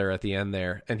together at the end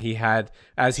there. And he had,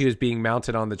 as he was being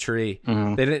mounted on the tree,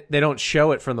 they don't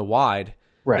show it from the wide.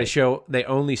 Right. They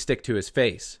only stick to his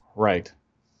face. Right.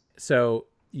 So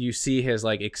you see his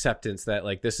like acceptance that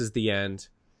like, this is the end.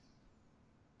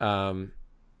 And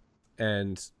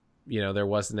there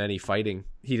wasn't any fighting.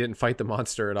 He didn't fight the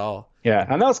monster at all. Yeah.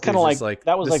 And that was kind of like,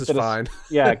 that was this like, is fine.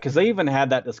 Yeah. Cause they even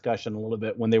had that discussion a little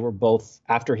bit when they were both,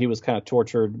 after he was kind of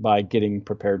tortured by getting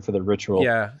prepared for the ritual.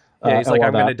 Yeah. Yeah, he's like,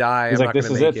 I'm going to die. He's like, this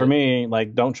is it for me.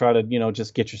 Like, don't try to,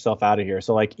 just get yourself out of here.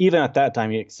 So, like, even at that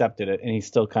time, he accepted it, and he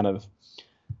still kind of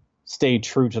stayed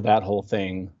true to that whole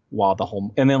thing and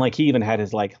then, like, he even had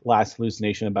his, like, last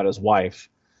hallucination about his wife,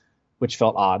 which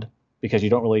felt odd because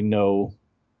you don't really know,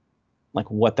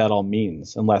 like, what that all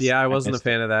means unless. Yeah, I wasn't a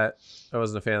fan of that. I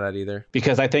wasn't a fan of that either.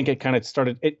 Because I think it kind of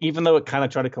started, even though it kind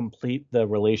of tried to complete the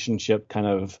relationship kind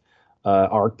of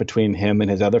arc between him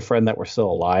and his other friend that were still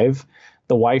alive.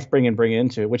 The wife bring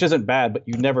into it, which isn't bad, but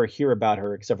you never hear about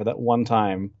her except for that one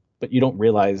time. But you don't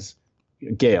realize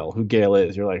who Gail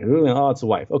is. You're like, oh, it's a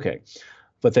wife. Okay.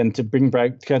 But then to bring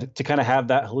back, to kind of have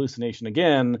that hallucination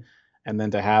again, and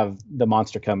then to have the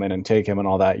monster come in and take him and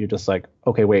all that, you're just like,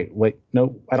 okay, wait,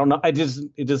 no, I don't know. It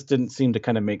just didn't seem to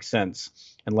kind of make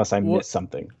sense unless I missed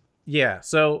something. Yeah.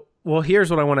 So, here's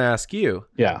what I want to ask you.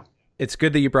 Yeah. It's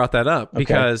good that you brought that up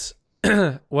because,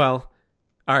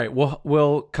 all right,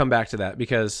 we'll come back to that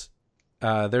because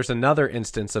there's another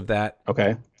instance of that.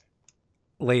 Okay.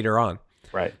 Later on.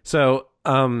 Right. So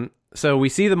we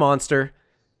see the monster,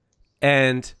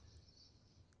 and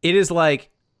it is like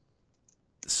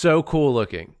so cool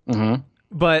looking. Mm-hmm.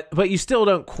 But you still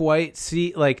don't quite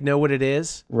know what it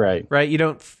is. Right. Right.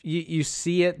 You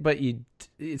see it, but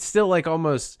it's still like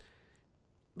almost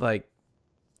like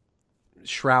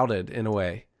shrouded in a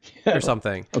way. Or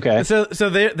something. Okay. So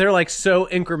they're like so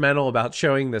incremental about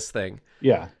showing this thing.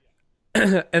 Yeah.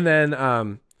 and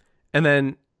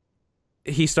then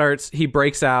he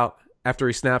breaks out after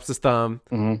he snaps his thumb.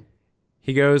 Mm-hmm.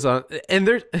 He goes on,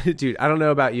 and dude, I don't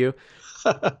know about you,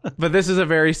 but this is a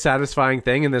very satisfying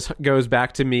thing, and this goes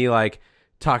back to me like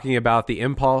talking about the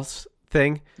impulse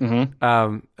thing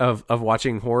of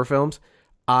watching horror films.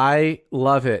 I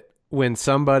love it when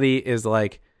somebody is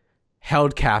like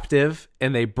held captive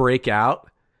and they break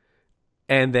out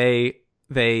and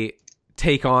they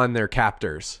take on their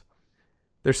captors.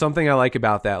 There's something I like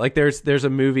about that. Like there's a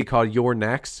movie called You're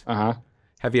Next.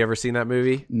 Have you ever seen that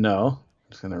movie? No. I'm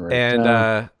just gonna write it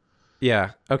down.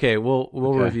 Yeah. Okay. We'll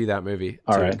review that movie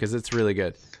too, because it's really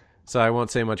good. So I won't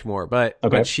say much more, but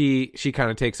she kind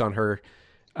of takes on her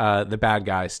the bad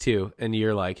guys too, and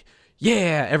you're like,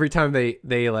 yeah, every time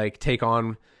they like take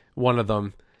on one of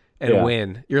them and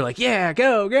win, you're like, yeah,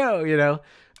 go,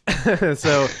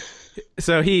 so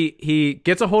So he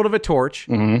gets a hold of a torch.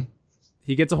 Mm-hmm.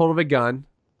 He gets a hold of a gun.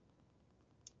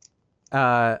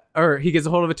 Or he gets a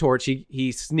hold of a torch.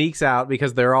 He sneaks out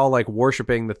because they're all like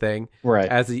worshiping the thing.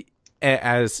 Right.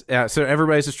 So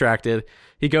everybody's distracted.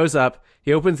 He goes up.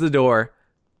 He opens the door,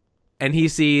 and he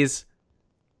sees.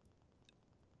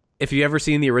 If you ever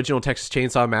seen the original Texas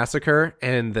Chainsaw Massacre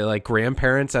and the like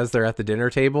grandparents as they're at the dinner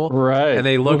table, right, and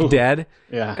they look dead,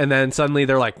 yeah, and then suddenly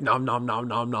they're like nom nom nom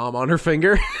nom nom on her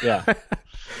finger, yeah.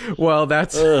 Well,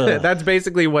 that's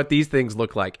basically what these things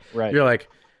look like. Right. You're like,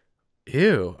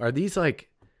 ew, are these like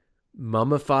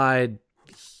mummified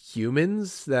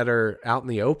humans that are out in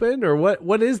the open, or what?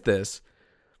 What is this?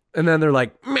 And then they're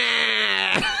like,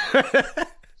 meh.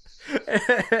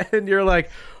 And you're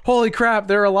like, holy crap,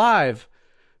 they're alive.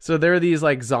 So they're these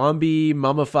like zombie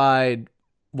mummified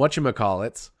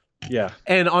whatchamacallits. Yeah.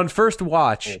 And on first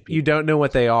watch, you don't know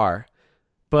what they are.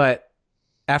 But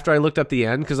after I looked up the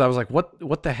end, because I was like,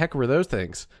 what the heck were those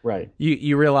things? Right.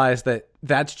 You realize that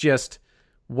that's just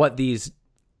what these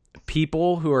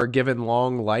people who are given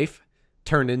long life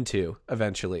turn into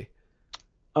eventually.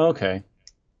 Okay.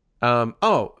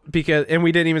 Because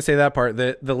we didn't even say that part.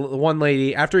 The one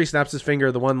lady, after he snaps his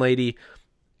finger, the one lady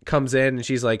comes in and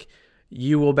she's like,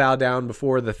 you will bow down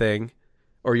before the thing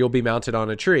or you'll be mounted on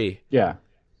a tree. Yeah.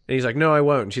 And he's like, no, I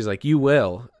won't. And she's like, you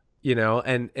will,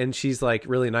 and she's like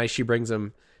really nice. She brings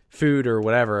him food or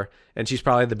whatever. And she's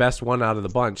probably the best one out of the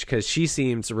bunch because she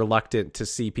seems reluctant to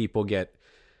see people get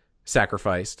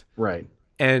sacrificed. Right.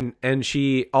 And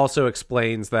she also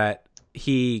explains that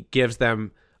he gives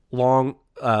them long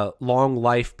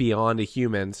life beyond the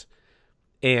humans.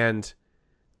 And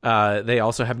they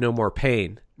also have no more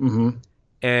pain. Mm-hmm.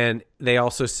 And they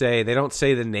also say, they don't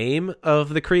say the name of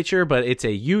the creature, but it's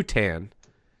a Utan.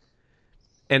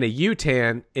 And a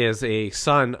Utan is a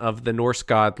son of the Norse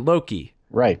god Loki.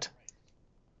 Right.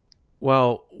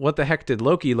 Well, what the heck did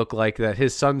Loki look like that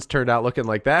his sons turned out looking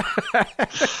like that?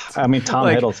 I mean, Tom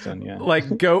Hiddleston, yeah.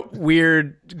 Like goat,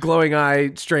 weird, glowing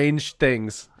eye, strange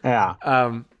things.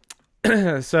 Yeah.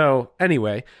 So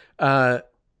anyway,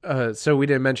 so we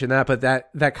didn't mention that, but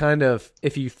that kind of,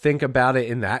 if you think about it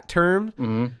in that term,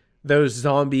 mm-hmm. those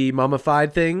zombie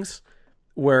mummified things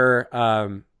were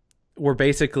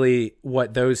basically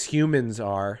what those humans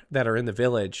are that are in the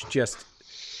village, just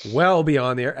well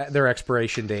beyond their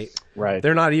expiration date. Right.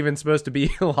 They're not even supposed to be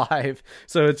alive.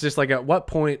 So it's just like, at what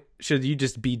point should you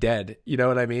just be dead? You know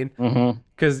what I mean?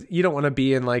 Because you don't want to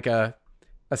be in like a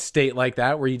state like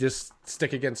that where you just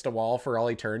stick against a wall for all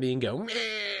eternity and go,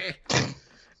 meh.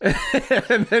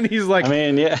 And then he's like, I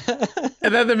mean, yeah.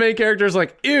 And then the main character is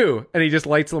like, ew, and he just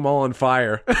lights them all on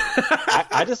fire.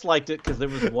 I just liked it because there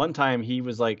was one time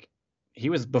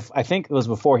I think it was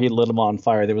before he lit them on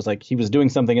fire. There was like, he was doing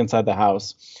something inside the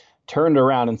house, turned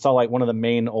around and saw like one of the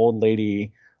main old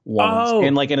lady ones,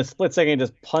 and like in a split second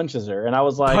just punches her, and I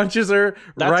was like, punches her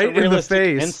right in the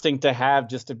face. Instinct to have,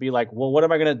 just to be like, well, what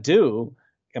am I gonna do?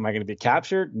 Am I gonna be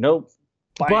captured? Nope.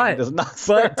 But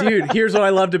dude, here's what I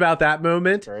loved about that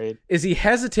moment. Right. Is he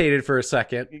hesitated for a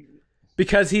second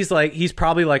because he's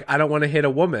probably like, I don't want to hit a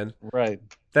woman. Right.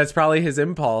 That's probably his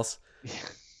impulse.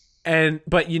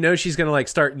 But she's gonna like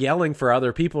start yelling for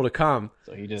other people to come.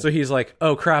 So he's like,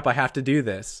 oh crap, I have to do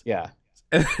this. Yeah.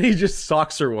 And he just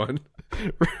socks her one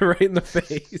right in the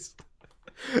face.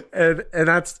 And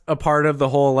that's a part of the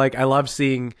whole, like, I love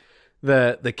seeing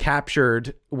the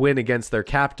captured win against their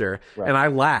captor. Right. And I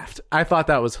laughed. I thought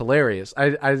that was hilarious.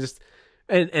 I just,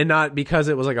 and not because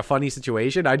it was like a funny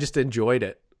situation. I just enjoyed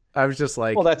it. I was just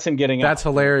like, well, that's him getting out. That's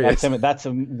hilarious. That's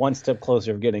him one step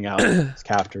closer of getting out his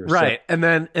captor. Right. So.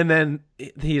 And then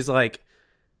he's like,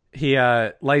 he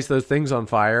lights those things on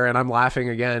fire, and I'm laughing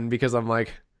again because I'm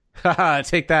like, haha,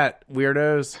 take that,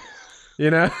 weirdos.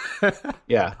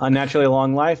 Yeah. Unnaturally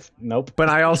long life. Nope. But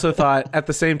I also thought at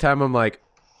the same time, I'm like,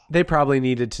 they probably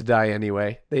needed to die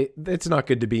anyway. It's not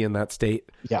good to be in that state.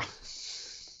 Yeah.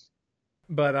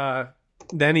 But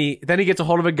then he gets a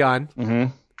hold of a gun.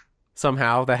 Mm-hmm.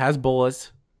 Somehow that has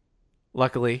bullets,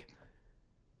 luckily,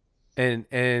 and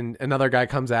another guy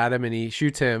comes at him and he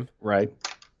shoots him. Right.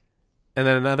 And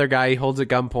then another guy he holds at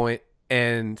gunpoint,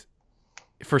 and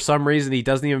for some reason he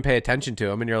doesn't even pay attention to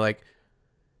him. And you're like,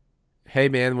 hey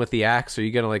man, with the axe, are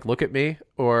you gonna like look at me,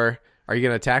 or are you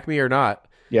gonna attack me or not?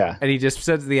 Yeah. And he just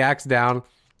sets the axe down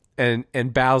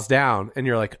and bows down, and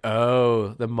you're like, oh,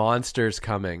 the monster's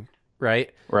coming,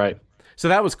 right? Right. So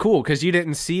that was cool because you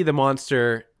didn't see the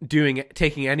monster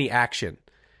taking any action.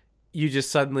 You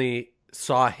just suddenly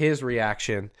saw his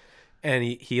reaction, and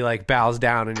he like bows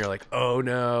down, and you're like, oh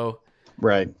no.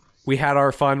 Right. We had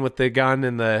our fun with the gun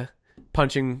and the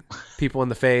punching people in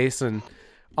the face and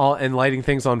all and lighting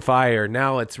things on fire.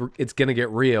 Now it's gonna get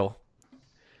real.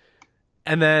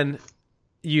 And then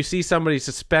you see somebody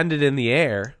suspended in the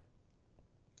air,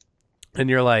 and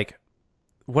you're like,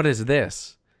 "What is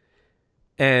this?"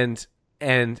 And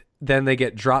then they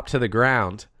get dropped to the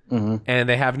ground, and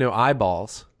they have no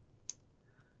eyeballs.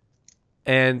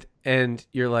 And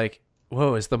you're like,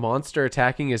 "Whoa, is the monster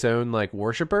attacking his own like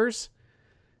worshipers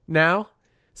now?"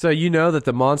 So you know that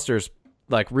the monster's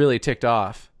like really ticked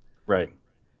off, Right.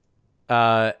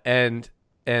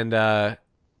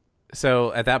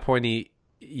 So at that point,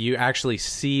 you actually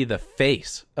see the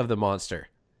face of the monster.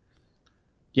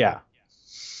 Yeah.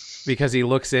 Because he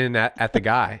looks in at the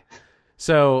guy.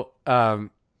 So,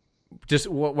 just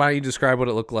why don't you describe what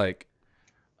it looked like?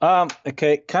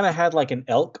 Okay, kind of had like an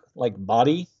elk like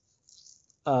body,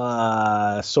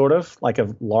 sort of like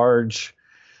a large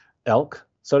elk,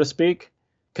 so to speak,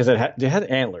 because it had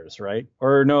antlers, right?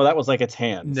 Or no, that was like its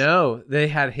hands. No, they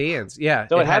had hands. Yeah,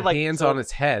 So it had like hands on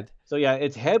its head. So yeah,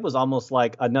 its head was almost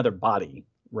like another body,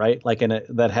 right? Like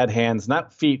that had hands,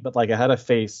 not feet, but like it had a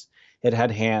face. It had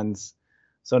hands.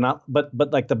 So not, but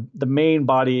like the main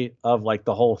body of like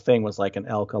the whole thing was like an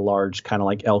elk, a large kind of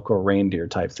like elk or reindeer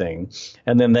type thing.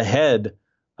 And then the head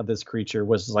of this creature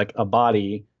was like a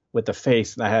body with a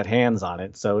face that had hands on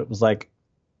it. So it was like,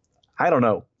 I don't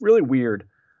know, really weird,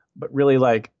 but really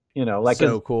like, like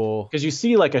so cool. Because you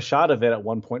see like a shot of it at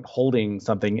one point holding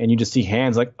something and you just see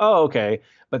hands like, oh, okay.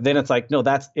 But then it's like, no,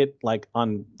 that's it. Like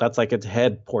that's like its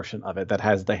head portion of it that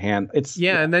has the hand.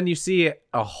 And then you see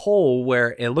a hole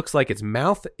where it looks like its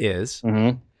mouth is,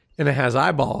 and it has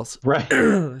eyeballs.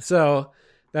 Right. So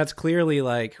that's clearly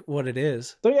like what it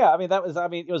is. So yeah,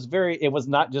 it was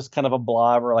not just kind of a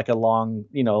blob or like a long,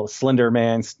 slender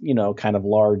man, kind of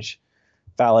large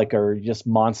phallic or just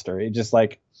monster. It just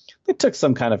like, they took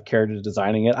some kind of care to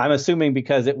designing it. I'm assuming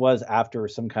because it was after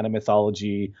some kind of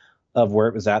mythology of where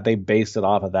it was at, they based it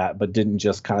off of that, but didn't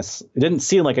just it didn't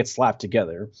seem like it slapped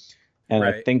together. And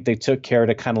right. I think they took care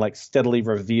to kind of like steadily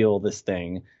reveal this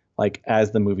thing, like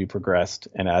as the movie progressed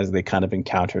and as they kind of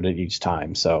encountered it each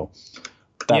time. So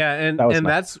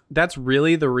that's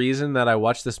really the reason that I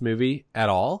watched this movie at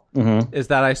all, is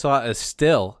that I saw a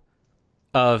still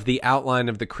of the outline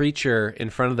of the creature in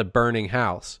front of the burning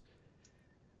house.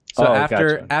 So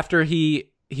after he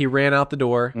ran out the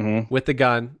door with the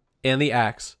gun and the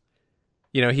axe,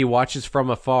 he watches from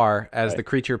afar as the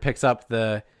creature picks up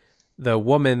the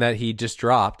woman that he just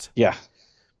dropped. Yeah.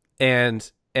 And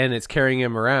it's carrying her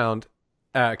around,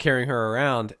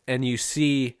 and you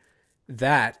see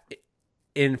that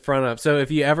in front of. So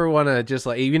if you ever want to just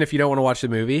like, even if you don't want to watch the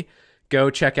movie, go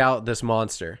check out this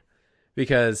monster,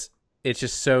 because it's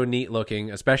just so neat looking,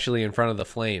 especially in front of the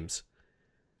flames.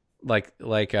 Like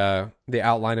the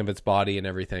outline of its body and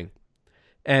everything.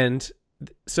 And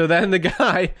so then the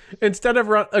guy, instead of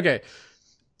okay,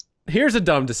 here's a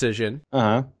dumb decision.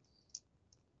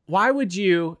 Why would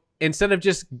you, instead of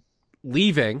just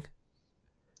leaving,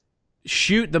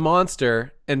 shoot the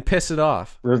monster and piss it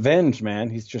off? Revenge, man.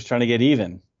 He's just trying to get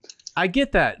even. I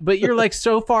get that, but you're like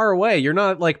so far away. You're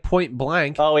not like point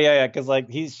blank. Oh yeah, because like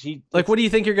what do you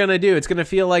think you're gonna do? It's gonna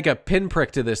feel like a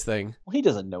pinprick to this thing. Well, he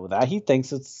doesn't know that. He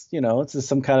thinks it's it's just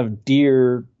some kind of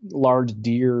large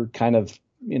deer kind of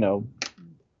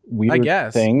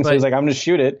weird thing. So he's like, I'm gonna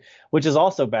shoot it, which is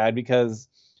also bad because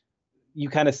you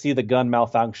kind of see the gun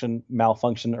malfunction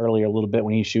earlier a little bit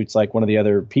when he shoots like one of the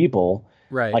other people.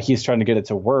 Right. Like he's trying to get it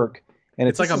to work. And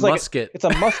it's like a musket. It's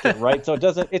a musket, right? So it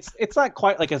doesn't. It's not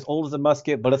quite like as old as a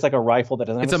musket, but it's like a rifle that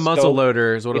doesn't. It's a muzzle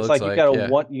loader, is what it looks like.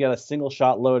 It's like you got a single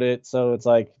shot load it. So it's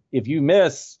like if you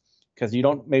miss because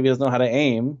you maybe doesn't know how to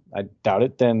aim. I doubt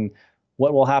it. Then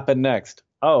what will happen next?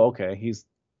 Oh, okay, he's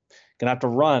gonna have to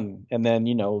run, and then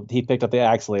he picked up the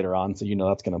axe later on, so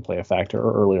that's gonna play a factor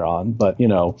earlier on. But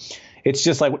it's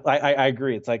just like I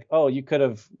agree. It's like, oh, you could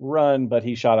have run, but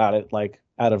he shot at it like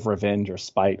out of revenge or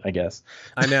spite, I guess.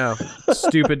 I know.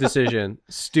 Stupid decision.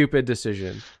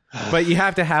 But you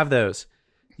have to have those.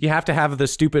 You have to have the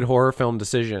stupid horror film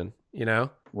decision,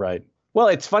 Right. Well,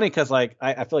 it's funny because like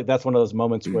I feel like that's one of those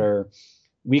moments where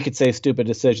we could say stupid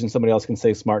decision, somebody else can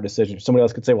say smart decision, somebody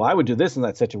else could say, well, I would do this in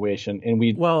that situation, and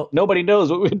nobody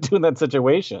knows what we would do in that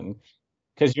situation.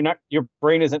 Because your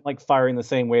brain isn't like firing the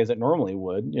same way as it normally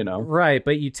would, Right,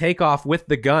 but you take off with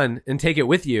the gun and take it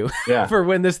with you for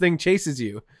when this thing chases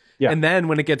you. Yeah. And then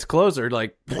when it gets closer,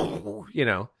 like, you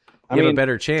have a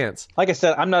better chance. Like I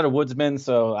said, I'm not a woodsman,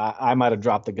 so I might have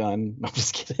dropped the gun. I'm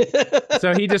just kidding.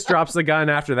 So he just drops the gun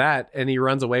after that, and he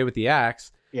runs away with the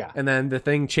axe. Yeah. And then the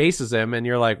thing chases him, and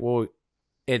you're like, well,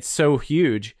 it's so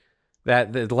huge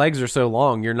that the legs are so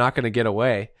long, you're not going to get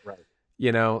away. Right.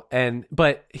 you know.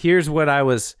 But here's what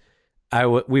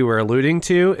we were alluding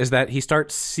to is that he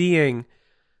starts seeing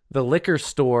the liquor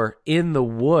store in the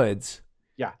woods.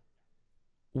 Yeah.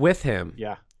 With him.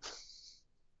 Yeah.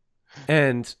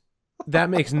 And that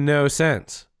makes no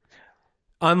sense.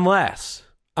 Unless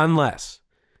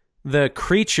the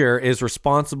creature is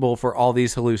responsible for all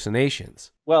these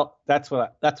hallucinations. Well, that's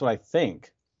what I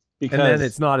think. Because, and then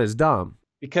it's not as dumb.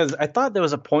 Because I thought there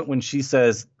was a point when she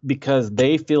says, because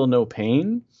they feel no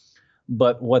pain,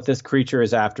 but what this creature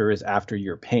is after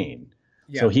your pain.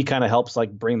 Yeah. So he kind of helps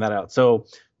like bring that out. So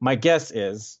my guess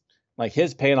is like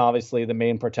his pain, obviously the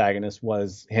main protagonist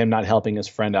was him not helping his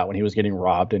friend out when he was getting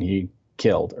robbed and he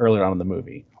killed earlier on in the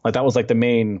movie. Like that was like the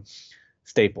main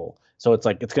staple. So it's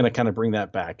like, it's going to kind of bring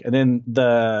that back. And then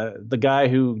the guy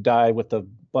who died with the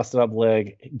busted up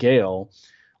leg, Gale,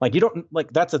 like you don't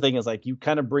like, that's the thing is like, you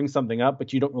kind of bring something up,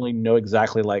 but you don't really know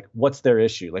exactly like what's their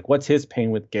issue. Like what's his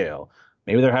pain with Gale?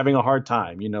 Maybe they're having a hard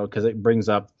time, you know, cause it brings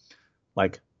up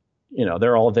like, you know,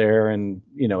 they're all there and,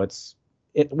 you know,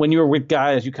 when you're with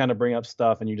guys, you kind of bring up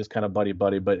stuff and you just kind of buddy,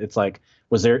 but it's like,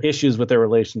 was there issues with their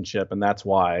relationship? And that's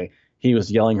why he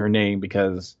was yelling her name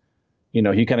because, you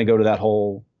know, you kind of go to that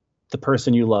whole, the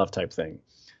person you love type thing.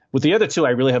 With the other two,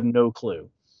 I really have no clue.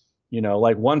 You know,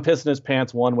 like one pissed in his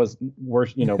pants, one was,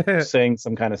 you know, saying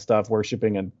some kind of stuff,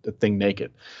 worshiping a thing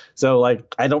naked. So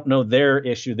like, I don't know their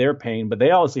issue, their pain, but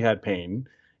they obviously had pain.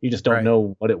 You just don't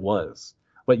know what it was.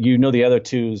 But you know the other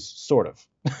two's sort of,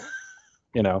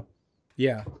 you know.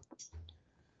 Yeah.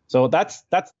 So that's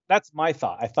my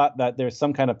thought. I thought that there's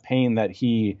some kind of pain that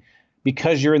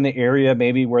because you're in the area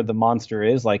maybe where the monster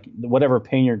is, like whatever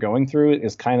pain you're going through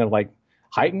is kind of like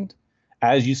heightened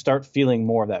as you start feeling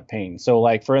more of that pain. So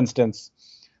like for instance,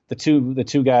 the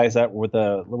two guys that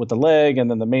were with the leg and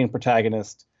then the main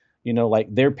protagonist, you know,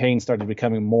 like their pain started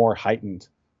becoming more heightened.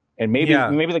 And maybe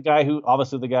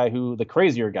the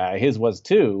crazier guy, his was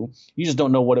too. You just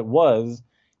don't know what it was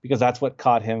because that's what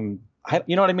caught him.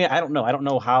 You know what I mean? I don't know. I don't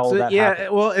know how that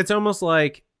happened. Well, it's almost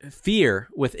like fear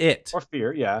with it. Or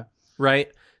fear, yeah.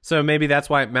 Right? So maybe that's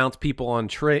why it mounts people on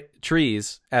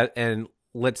trees and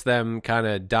lets them kind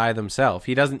of die themselves.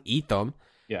 He doesn't eat them.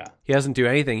 Yeah. He doesn't do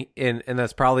anything. And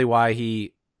that's probably why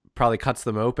he probably cuts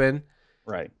them open.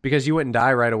 Right. Because you wouldn't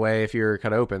die right away if you're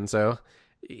cut open. So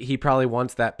he probably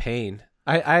wants that pain.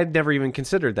 I had never even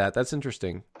considered that. That's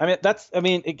interesting.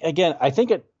 Again, I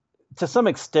think to some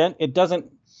extent, it does kind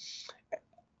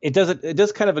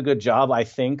of a good job, I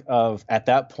think, of at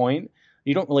that point,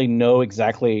 you don't really know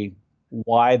exactly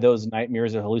why those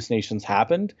nightmares or hallucinations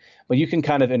happened, but you can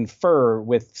kind of infer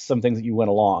with some things that you went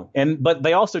along. But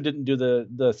they also didn't do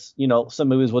the you know, some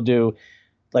movies will do,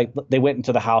 like they went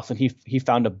into the house and he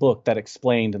found a book that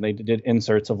explained, and they did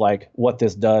inserts of like what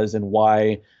this does and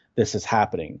why this is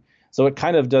happening. So it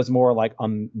kind of does more like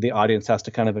the audience has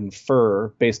to kind of infer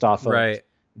based off of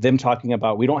them talking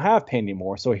about, we don't have pain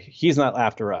anymore, so he's not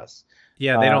after us.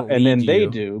 Yeah, they don't. And then they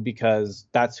do because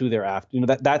that's who they're after. You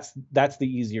know, that's the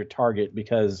easier target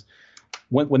because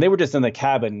when they were just in the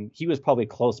cabin, he was probably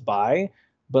close by,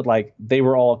 but like they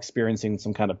were all experiencing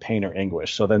some kind of pain or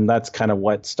anguish. So then that's kind of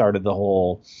what started the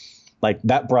whole, like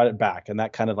that brought it back, and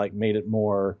that kind of like made it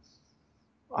more,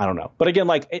 I don't know. But again,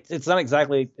 like it's not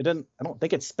exactly, I don't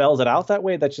think it spells it out that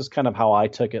way. That's just kind of how I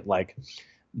took it. Like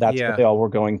that's what they all were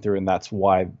going through, and that's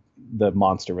why the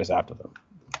monster was after them.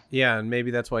 Yeah, and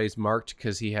maybe that's why he's marked,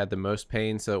 because he had the most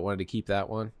pain, so it wanted to keep that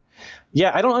one.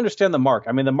 Yeah, I don't understand the mark.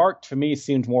 I mean, the mark to me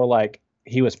seemed more like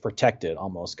he was protected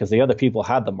almost, because the other people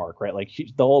had the mark, right? Like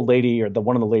the old lady or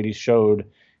one of the ladies showed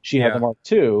she had the mark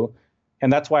too.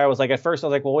 And that's why I was like, at first I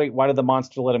was like, well, wait, why did the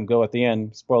monster let him go at the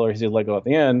end? Spoiler, he did let go at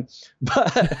the end.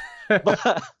 But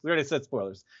we already said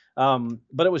spoilers.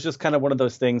 But it was just kind of one of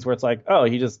those things where it's like, oh,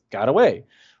 he just got away.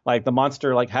 Like the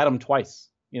monster like had him twice,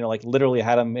 you know, like literally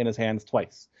had him in his hands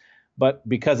twice. But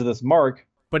because of this mark.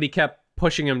 But he kept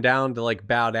pushing him down to like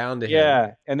bow down to him.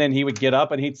 Yeah. And then he would get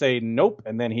up and he'd say, nope.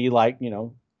 And then he like, you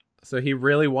know. So he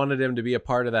really wanted him to be a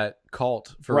part of that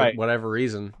cult for whatever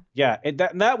reason. Yeah.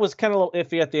 That was kind of a little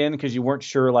iffy at the end because you weren't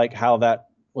sure like how that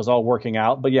was all working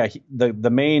out. But yeah, the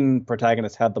main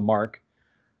protagonist had the mark,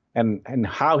 and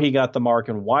how he got the mark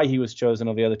and why he was chosen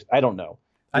of the other. I don't know.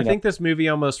 I think this movie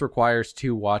almost requires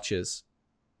 2 watches.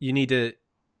 You need to,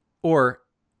 or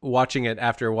watching it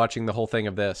after watching the whole thing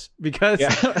of this, because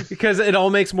because it all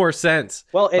makes more sense.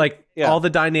 Well, all the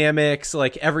dynamics,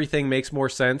 like everything makes more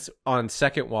sense on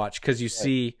second watch, because you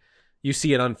see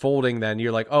it unfolding. Then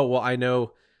you're like, oh well, I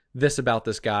know this about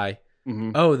this guy.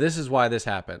 Mm-hmm. Oh, this is why this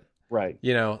happened. Right.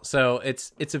 You know, so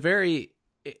it's a very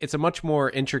it's a much more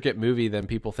intricate movie than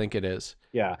people think it is.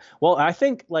 Yeah. Well, I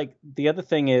think like the other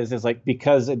thing is like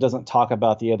because it doesn't talk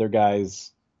about the other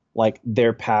guys like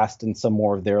their past and some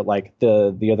more of their like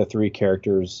the other three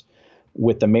characters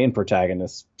with the main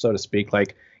protagonist, so to speak,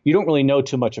 like you don't really know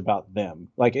too much about them.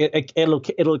 Like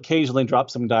it'll occasionally drop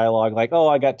some dialogue like, oh,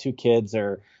 I got two kids,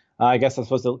 or I guess I'm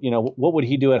supposed to, what would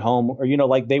he do at home? Or,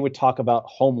 like they would talk about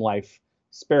home life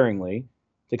sparingly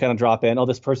to kind of drop in, oh,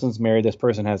 this person's married, this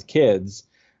person has kids.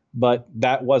 But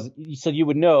that was, so you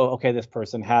would know, okay, this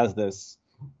person has this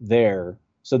there.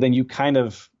 So then you kind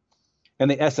of, in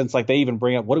the essence, like they even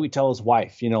bring up, what do we tell his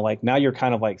wife? Like now you're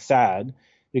kind of like sad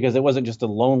because it wasn't just a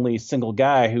lonely single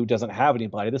guy who doesn't have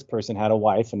anybody. This person had a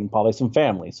wife and probably some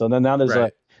family. So then now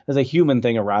there's a human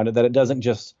thing around it that it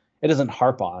doesn't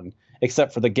harp on,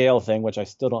 except for the Gale thing, which I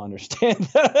still don't understand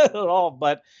at all.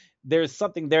 But there's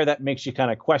something there that makes you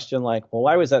kind of question, like, well,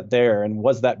 why was that there? And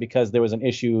was that because there was an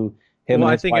issue? Well,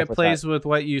 I think it plays with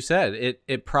what you said.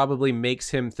 It probably makes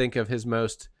him think of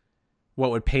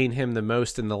what would pain him the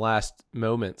most in the last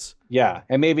moments. Yeah,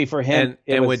 and maybe for him,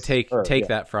 and would take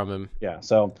that from him. Yeah,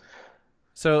 so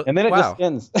and then it just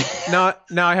ends. now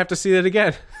I have to see it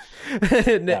again.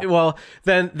 Yeah. Well,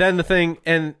 then the thing,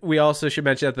 and we also should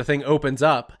mention that the thing opens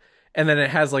up, and then it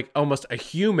has like almost a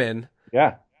human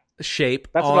shape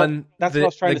on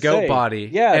the goat body.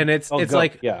 Yeah, and it's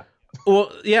like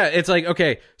Well, yeah, it's like,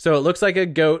 okay, so it looks like a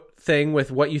goat thing with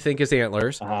what you think is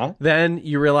antlers. Then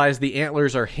you realize the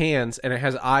antlers are hands and it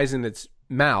has eyes in its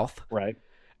mouth. Right.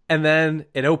 And then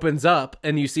it opens up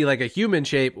and you see like a human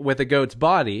shape with a goat's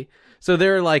body. So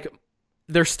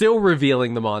they're still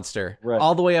revealing the monster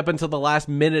all the way up until the last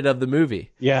minute of the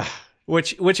movie. Yeah.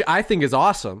 Which I think is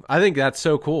awesome. I think that's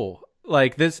so cool.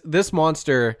 Like this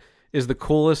monster is the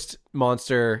coolest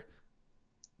monster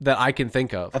that I can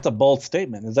think of. That's a bold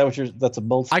statement. Is that that's a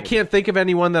bold statement? I can't think of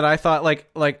anyone that I thought like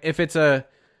if it's like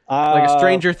a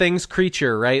Stranger Things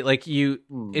creature, right? Like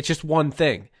it's just one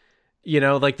thing,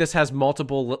 like this has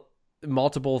multiple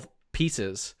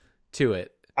pieces to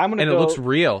it. It looks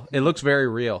real. It looks very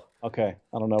real. Okay.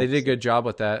 I don't know. They did a good job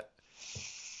with that.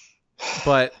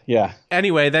 But yeah.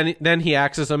 Anyway, then he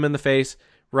axes him in the face,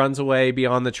 runs away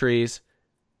beyond the trees.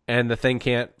 And the thing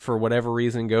can't, for whatever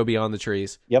reason, go beyond the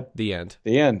trees. Yep. The end.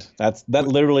 The end. That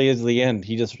literally is the end.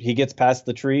 He gets past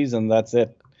the trees and that's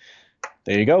it.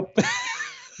 There you go.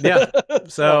 Yeah.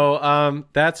 So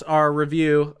that's our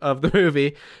review of the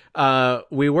movie.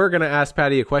 We were gonna ask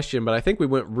Patty a question, but I think we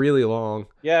went really long.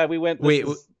 Yeah, we went.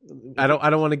 I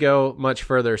don't want to go much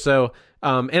further. So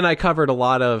and I covered a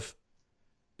lot of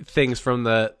things from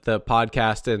the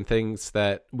podcast and things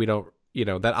that we don't,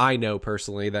 that I know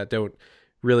personally that don't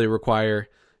really require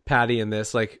Patty in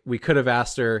this. Like we could have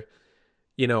asked her,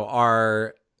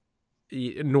 are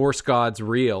Norse gods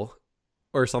real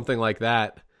or something like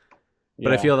that.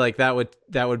 But I feel like that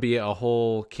would be a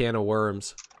whole can of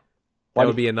worms. That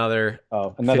would be another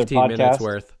 15 podcast? minutes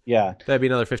worth. Yeah. That'd be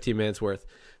another 15 minutes worth.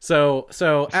 So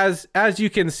as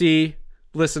you can see,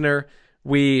 listener,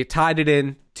 we tied it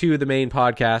in to the main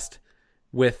podcast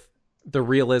with the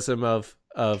realism of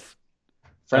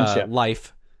friendship,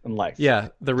 life. And life. Yeah,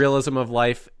 the realism of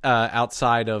life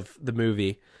outside of the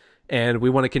movie. And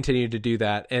we want to continue to do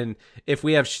that. And if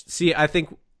we have... I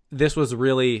think this is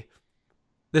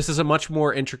a much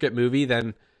more intricate movie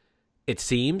than it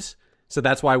seems. So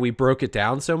that's why we broke it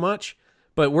down so much.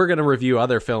 But we're going to review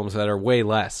other films that are way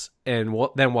less. And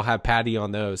then we'll have Patty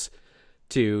on those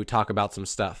to talk about some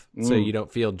stuff. So you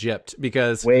don't feel gypped.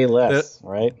 Because... Way less,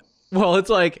 right? Well, it's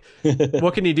like,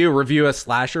 what can you do? Review a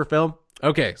slasher film?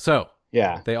 Okay, so...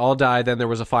 Yeah, they all died. Then there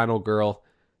was a final girl,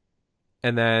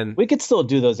 and then we could still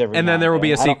do those every. And then there will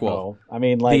be a sequel. I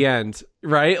mean, like the end,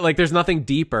 right? Like there's nothing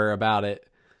deeper about it,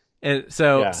 and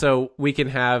so we can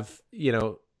have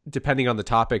depending on the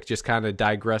topic, just kind of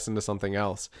digress into something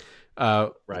else,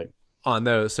 right? On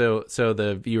those, so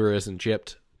the viewer isn't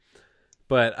gypped.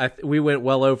 But we went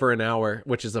well over an hour,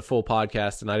 which is a full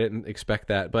podcast, and I didn't expect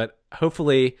that. But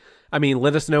hopefully,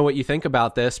 let us know what you think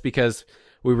about this because.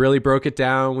 We really broke it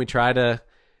down. We try to,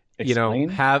 explain?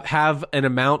 Have an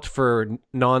amount for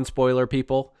non-spoiler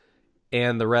people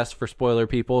and the rest for spoiler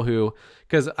people who,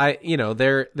 because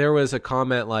there was a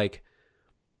comment like,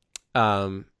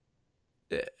 I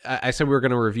said we were going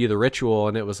to review The Ritual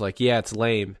and it was like, yeah, it's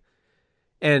lame.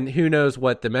 And who knows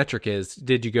what the metric is?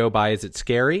 Did you go by, is it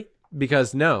scary?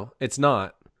 Because no, it's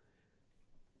not.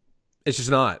 It's just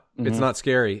not. It's not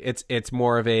scary. It's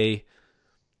more of a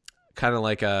kind of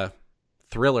like a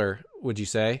thriller would you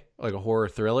say? Like a horror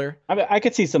thriller? I mean, I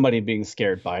could see somebody being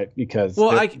scared by it because,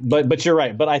 Well, but you're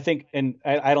right. But I think, and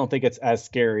I don't think it's as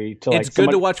scary to like. It's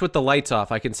good to watch with the lights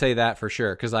off. I can say that for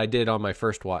sure because I did on my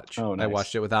first watch. Oh, nice. I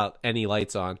watched it without any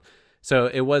lights on, so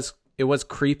it was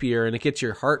creepier and it gets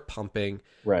your heart pumping.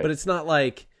 Right. But it's not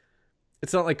like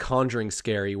Conjuring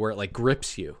scary where it like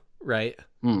grips you, right?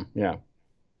 Yeah.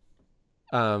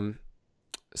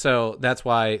 So that's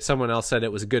why someone else said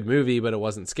it was a good movie, but it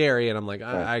wasn't scary. And I'm like,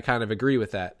 I kind of agree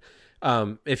with that.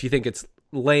 If you think it's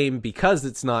lame because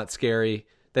it's not scary,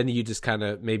 then you just kind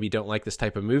of maybe don't like this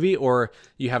type of movie, or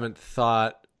you haven't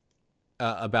thought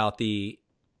about the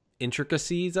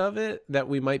intricacies of it that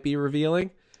we might be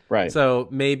revealing. Right. So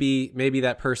maybe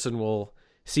that person will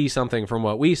see something from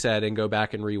what we said and go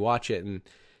back and rewatch it and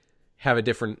have a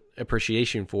different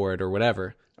appreciation for it or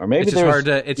whatever. Or maybe it's just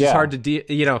hard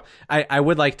to I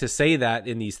would like to say that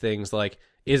in these things, like,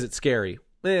 is it scary?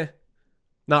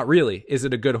 Not really. Is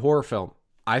it a good horror film?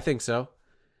 I think so.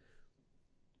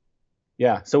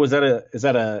 Yeah. So is that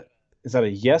a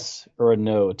yes or a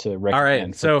no to recommend? All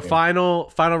right. So final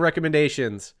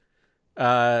recommendations.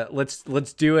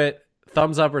 Let's do it.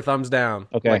 Thumbs up or thumbs down.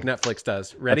 Okay. Like Netflix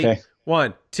does. Ready? Okay.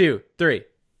 1, 2, 3.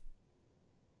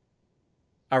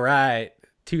 All right.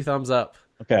 2 thumbs up.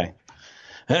 Okay.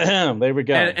 There we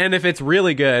go. And if it's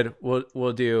really good,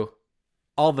 we'll do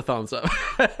all the thumbs up.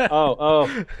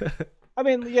 oh. I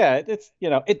mean, yeah, it's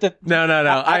No.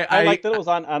 I like that it was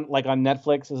on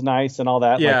Netflix is nice and all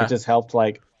that. Yeah. Like it just helped.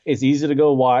 Like it's easy to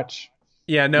go watch.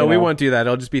 Yeah, no, we won't do that.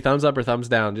 It'll just be thumbs up or thumbs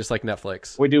down, just like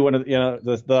Netflix. We do one of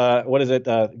the what is it?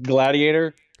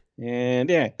 Gladiator, and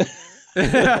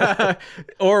yeah.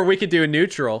 Or we could do a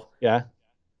neutral. Yeah.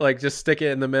 Like just stick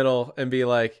it in the middle and be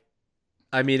like,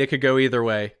 I mean, it could go either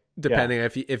way, depending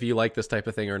if you like this type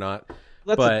of thing or not.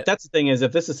 That's the thing is,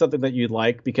 if this is something that you'd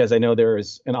like, because I know there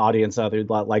is an audience out there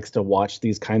that likes to watch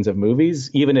these kinds of movies,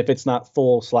 even if it's not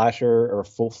full slasher or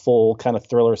full kind of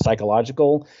thriller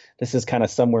psychological, this is kind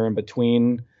of somewhere in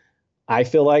between. I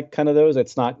feel like kind of those.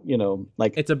 It's not,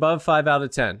 like it's above 5 out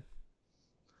of 10.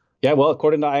 Yeah, well,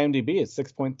 according to IMDb, it's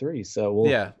 6.3.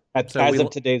 So as of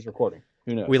today's recording.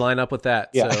 Who knows? We line up with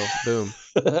that. Yeah. So boom.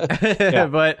 Yeah.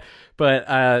 But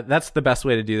that's the best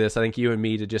way to do this. I think you and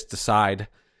me to just decide,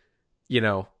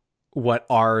 what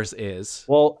ours is.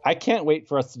 Well, I can't wait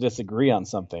for us to disagree on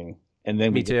something, and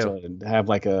then we get to have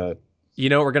like a. You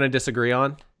know what we're going to disagree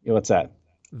on? What's that?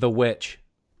 The Witch.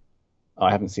 Oh,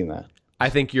 I haven't seen that. I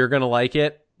think you're going to like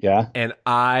it. Yeah. And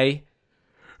I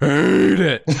hate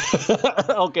it.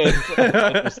 Okay.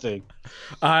 Interesting.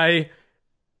 I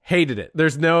hated it.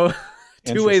 There's no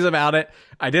two ways about it.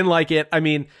 I didn't like it. I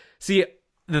mean, see,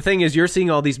 the thing is, you're seeing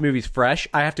all these movies fresh.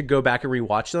 I have to go back and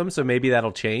rewatch them, so maybe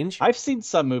that'll change. I've seen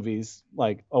some movies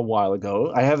like a while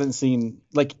ago. I haven't seen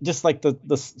just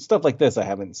the stuff like this. I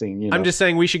haven't seen. I'm just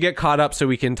saying we should get caught up so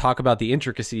we can talk about the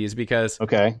intricacies, because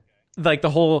like the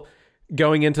whole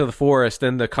going into the forest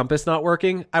and the compass not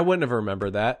working, I wouldn't have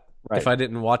remembered that if I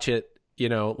didn't watch it,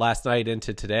 last night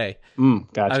into today.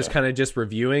 Gotcha. I was kind of just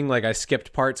reviewing, like I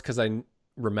skipped parts because I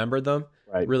remembered them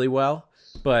really well.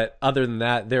 But other than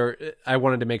that, I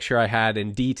wanted to make sure I had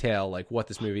in detail like what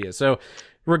this movie is. So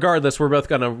regardless, we're both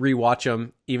going to rewatch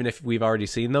them, even if we've already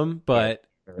seen them. But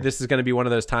this is going to be one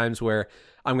of those times where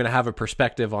I'm going to have a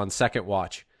perspective on second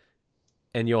watch,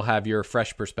 and you'll have your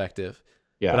fresh perspective.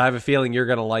 Yeah. But I have a feeling you're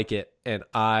going to like it, and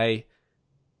I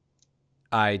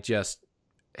just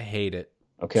hate it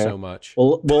so much.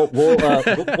 We'll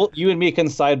you and me can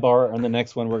sidebar on the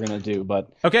next one we're going to do, but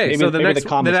okay. So the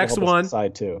next one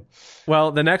side too.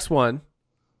 Well, the next one,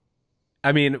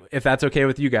 I mean, if that's okay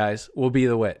with you guys, will be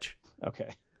The Witch. Okay.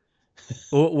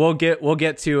 we'll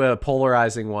get to a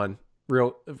polarizing one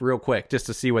real quick just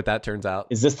to see what that turns out.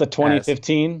 Is this the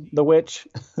 2015 The Witch?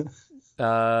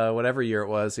 Whatever year it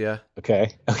was, yeah.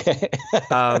 Okay.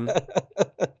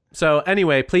 So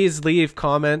anyway, please leave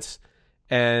comments,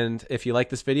 and if you like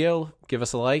this video, give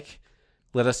us a like.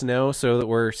 Let us know so that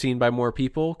we're seen by more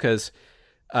people, because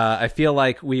I feel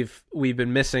like we've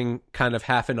been missing kind of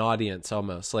half an audience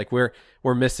almost. Like we're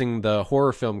missing the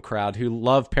horror film crowd who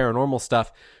love paranormal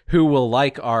stuff, who will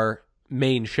like our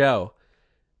main show,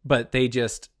 but they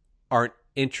just aren't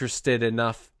interested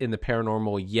enough in the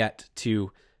paranormal yet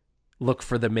to look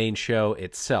for the main show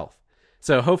itself.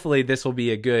 So hopefully this will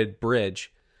be a good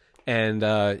bridge, and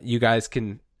you guys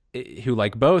who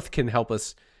like both can help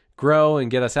us grow and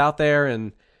get us out there,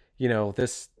 and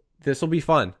this will be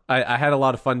fun. I had a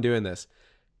lot of fun doing this,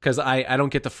 because I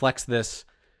don't get to flex this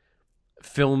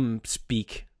film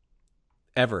speak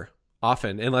ever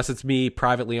often, unless it's me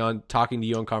privately on talking to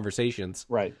you on conversations,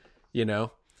 right?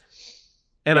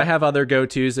 And I have other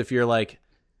go-tos if you're like,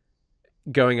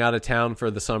 going out of town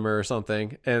for the summer or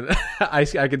something, and I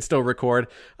could still record.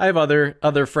 I have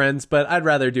other friends, but I'd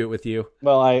rather do it with you.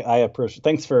 Well, I appreciate.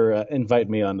 Thanks for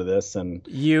inviting me onto this. And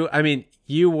you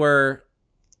were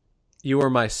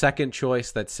my second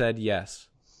choice that said yes.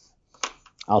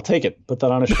 I'll take it. Put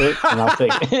that on a shirt, and I'll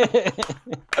take it.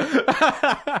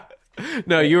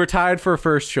 No, you were tied for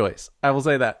first choice. I will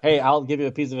say that. Hey, I'll give you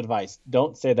a piece of advice.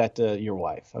 Don't say that to your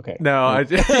wife. Okay. No,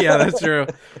 yeah, that's true.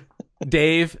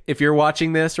 Dave, if you're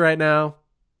watching this right now,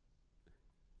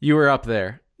 you were up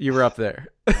there. You were up there.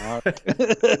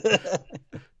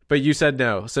 But you said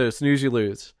no, so snooze, you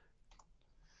lose.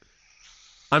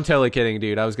 I'm totally kidding,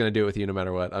 dude. I was going to do it with you no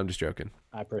matter what. I'm just joking.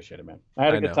 I appreciate it, man. I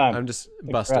had a good time. I'm just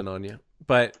busting on you.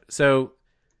 But so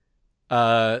 10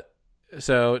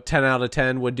 out of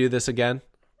 10 would do this again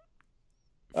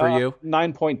for you?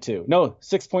 9.2. No,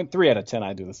 6.3 out of 10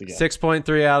 I do this again.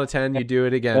 6.3 out of 10, you do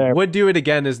it again. There. Would do it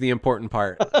again is the important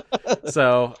part.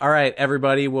 So, all right,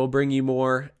 everybody, we'll bring you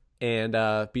more and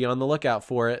be on the lookout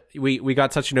for it. We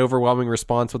got such an overwhelming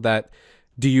response with that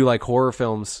 "Do you like horror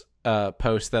films?"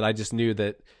 post that I just knew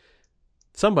that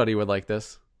somebody would like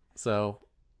this. So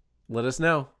let us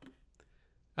know.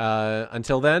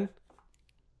 Until then,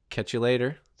 catch you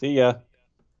later. See ya.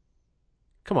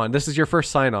 Come on, this is your first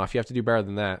sign off. You have to do better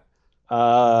than that.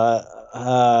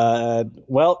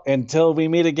 Well, until we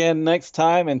meet again next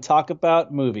time and talk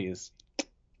about movies.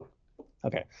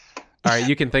 Okay. All right,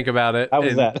 you can think about it. How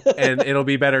was that? And it'll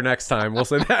be better next time. We'll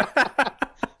say that.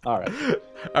 All right.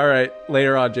 All right.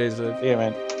 Later on, Jason. See ya,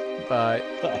 man. Bye.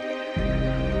 Bye.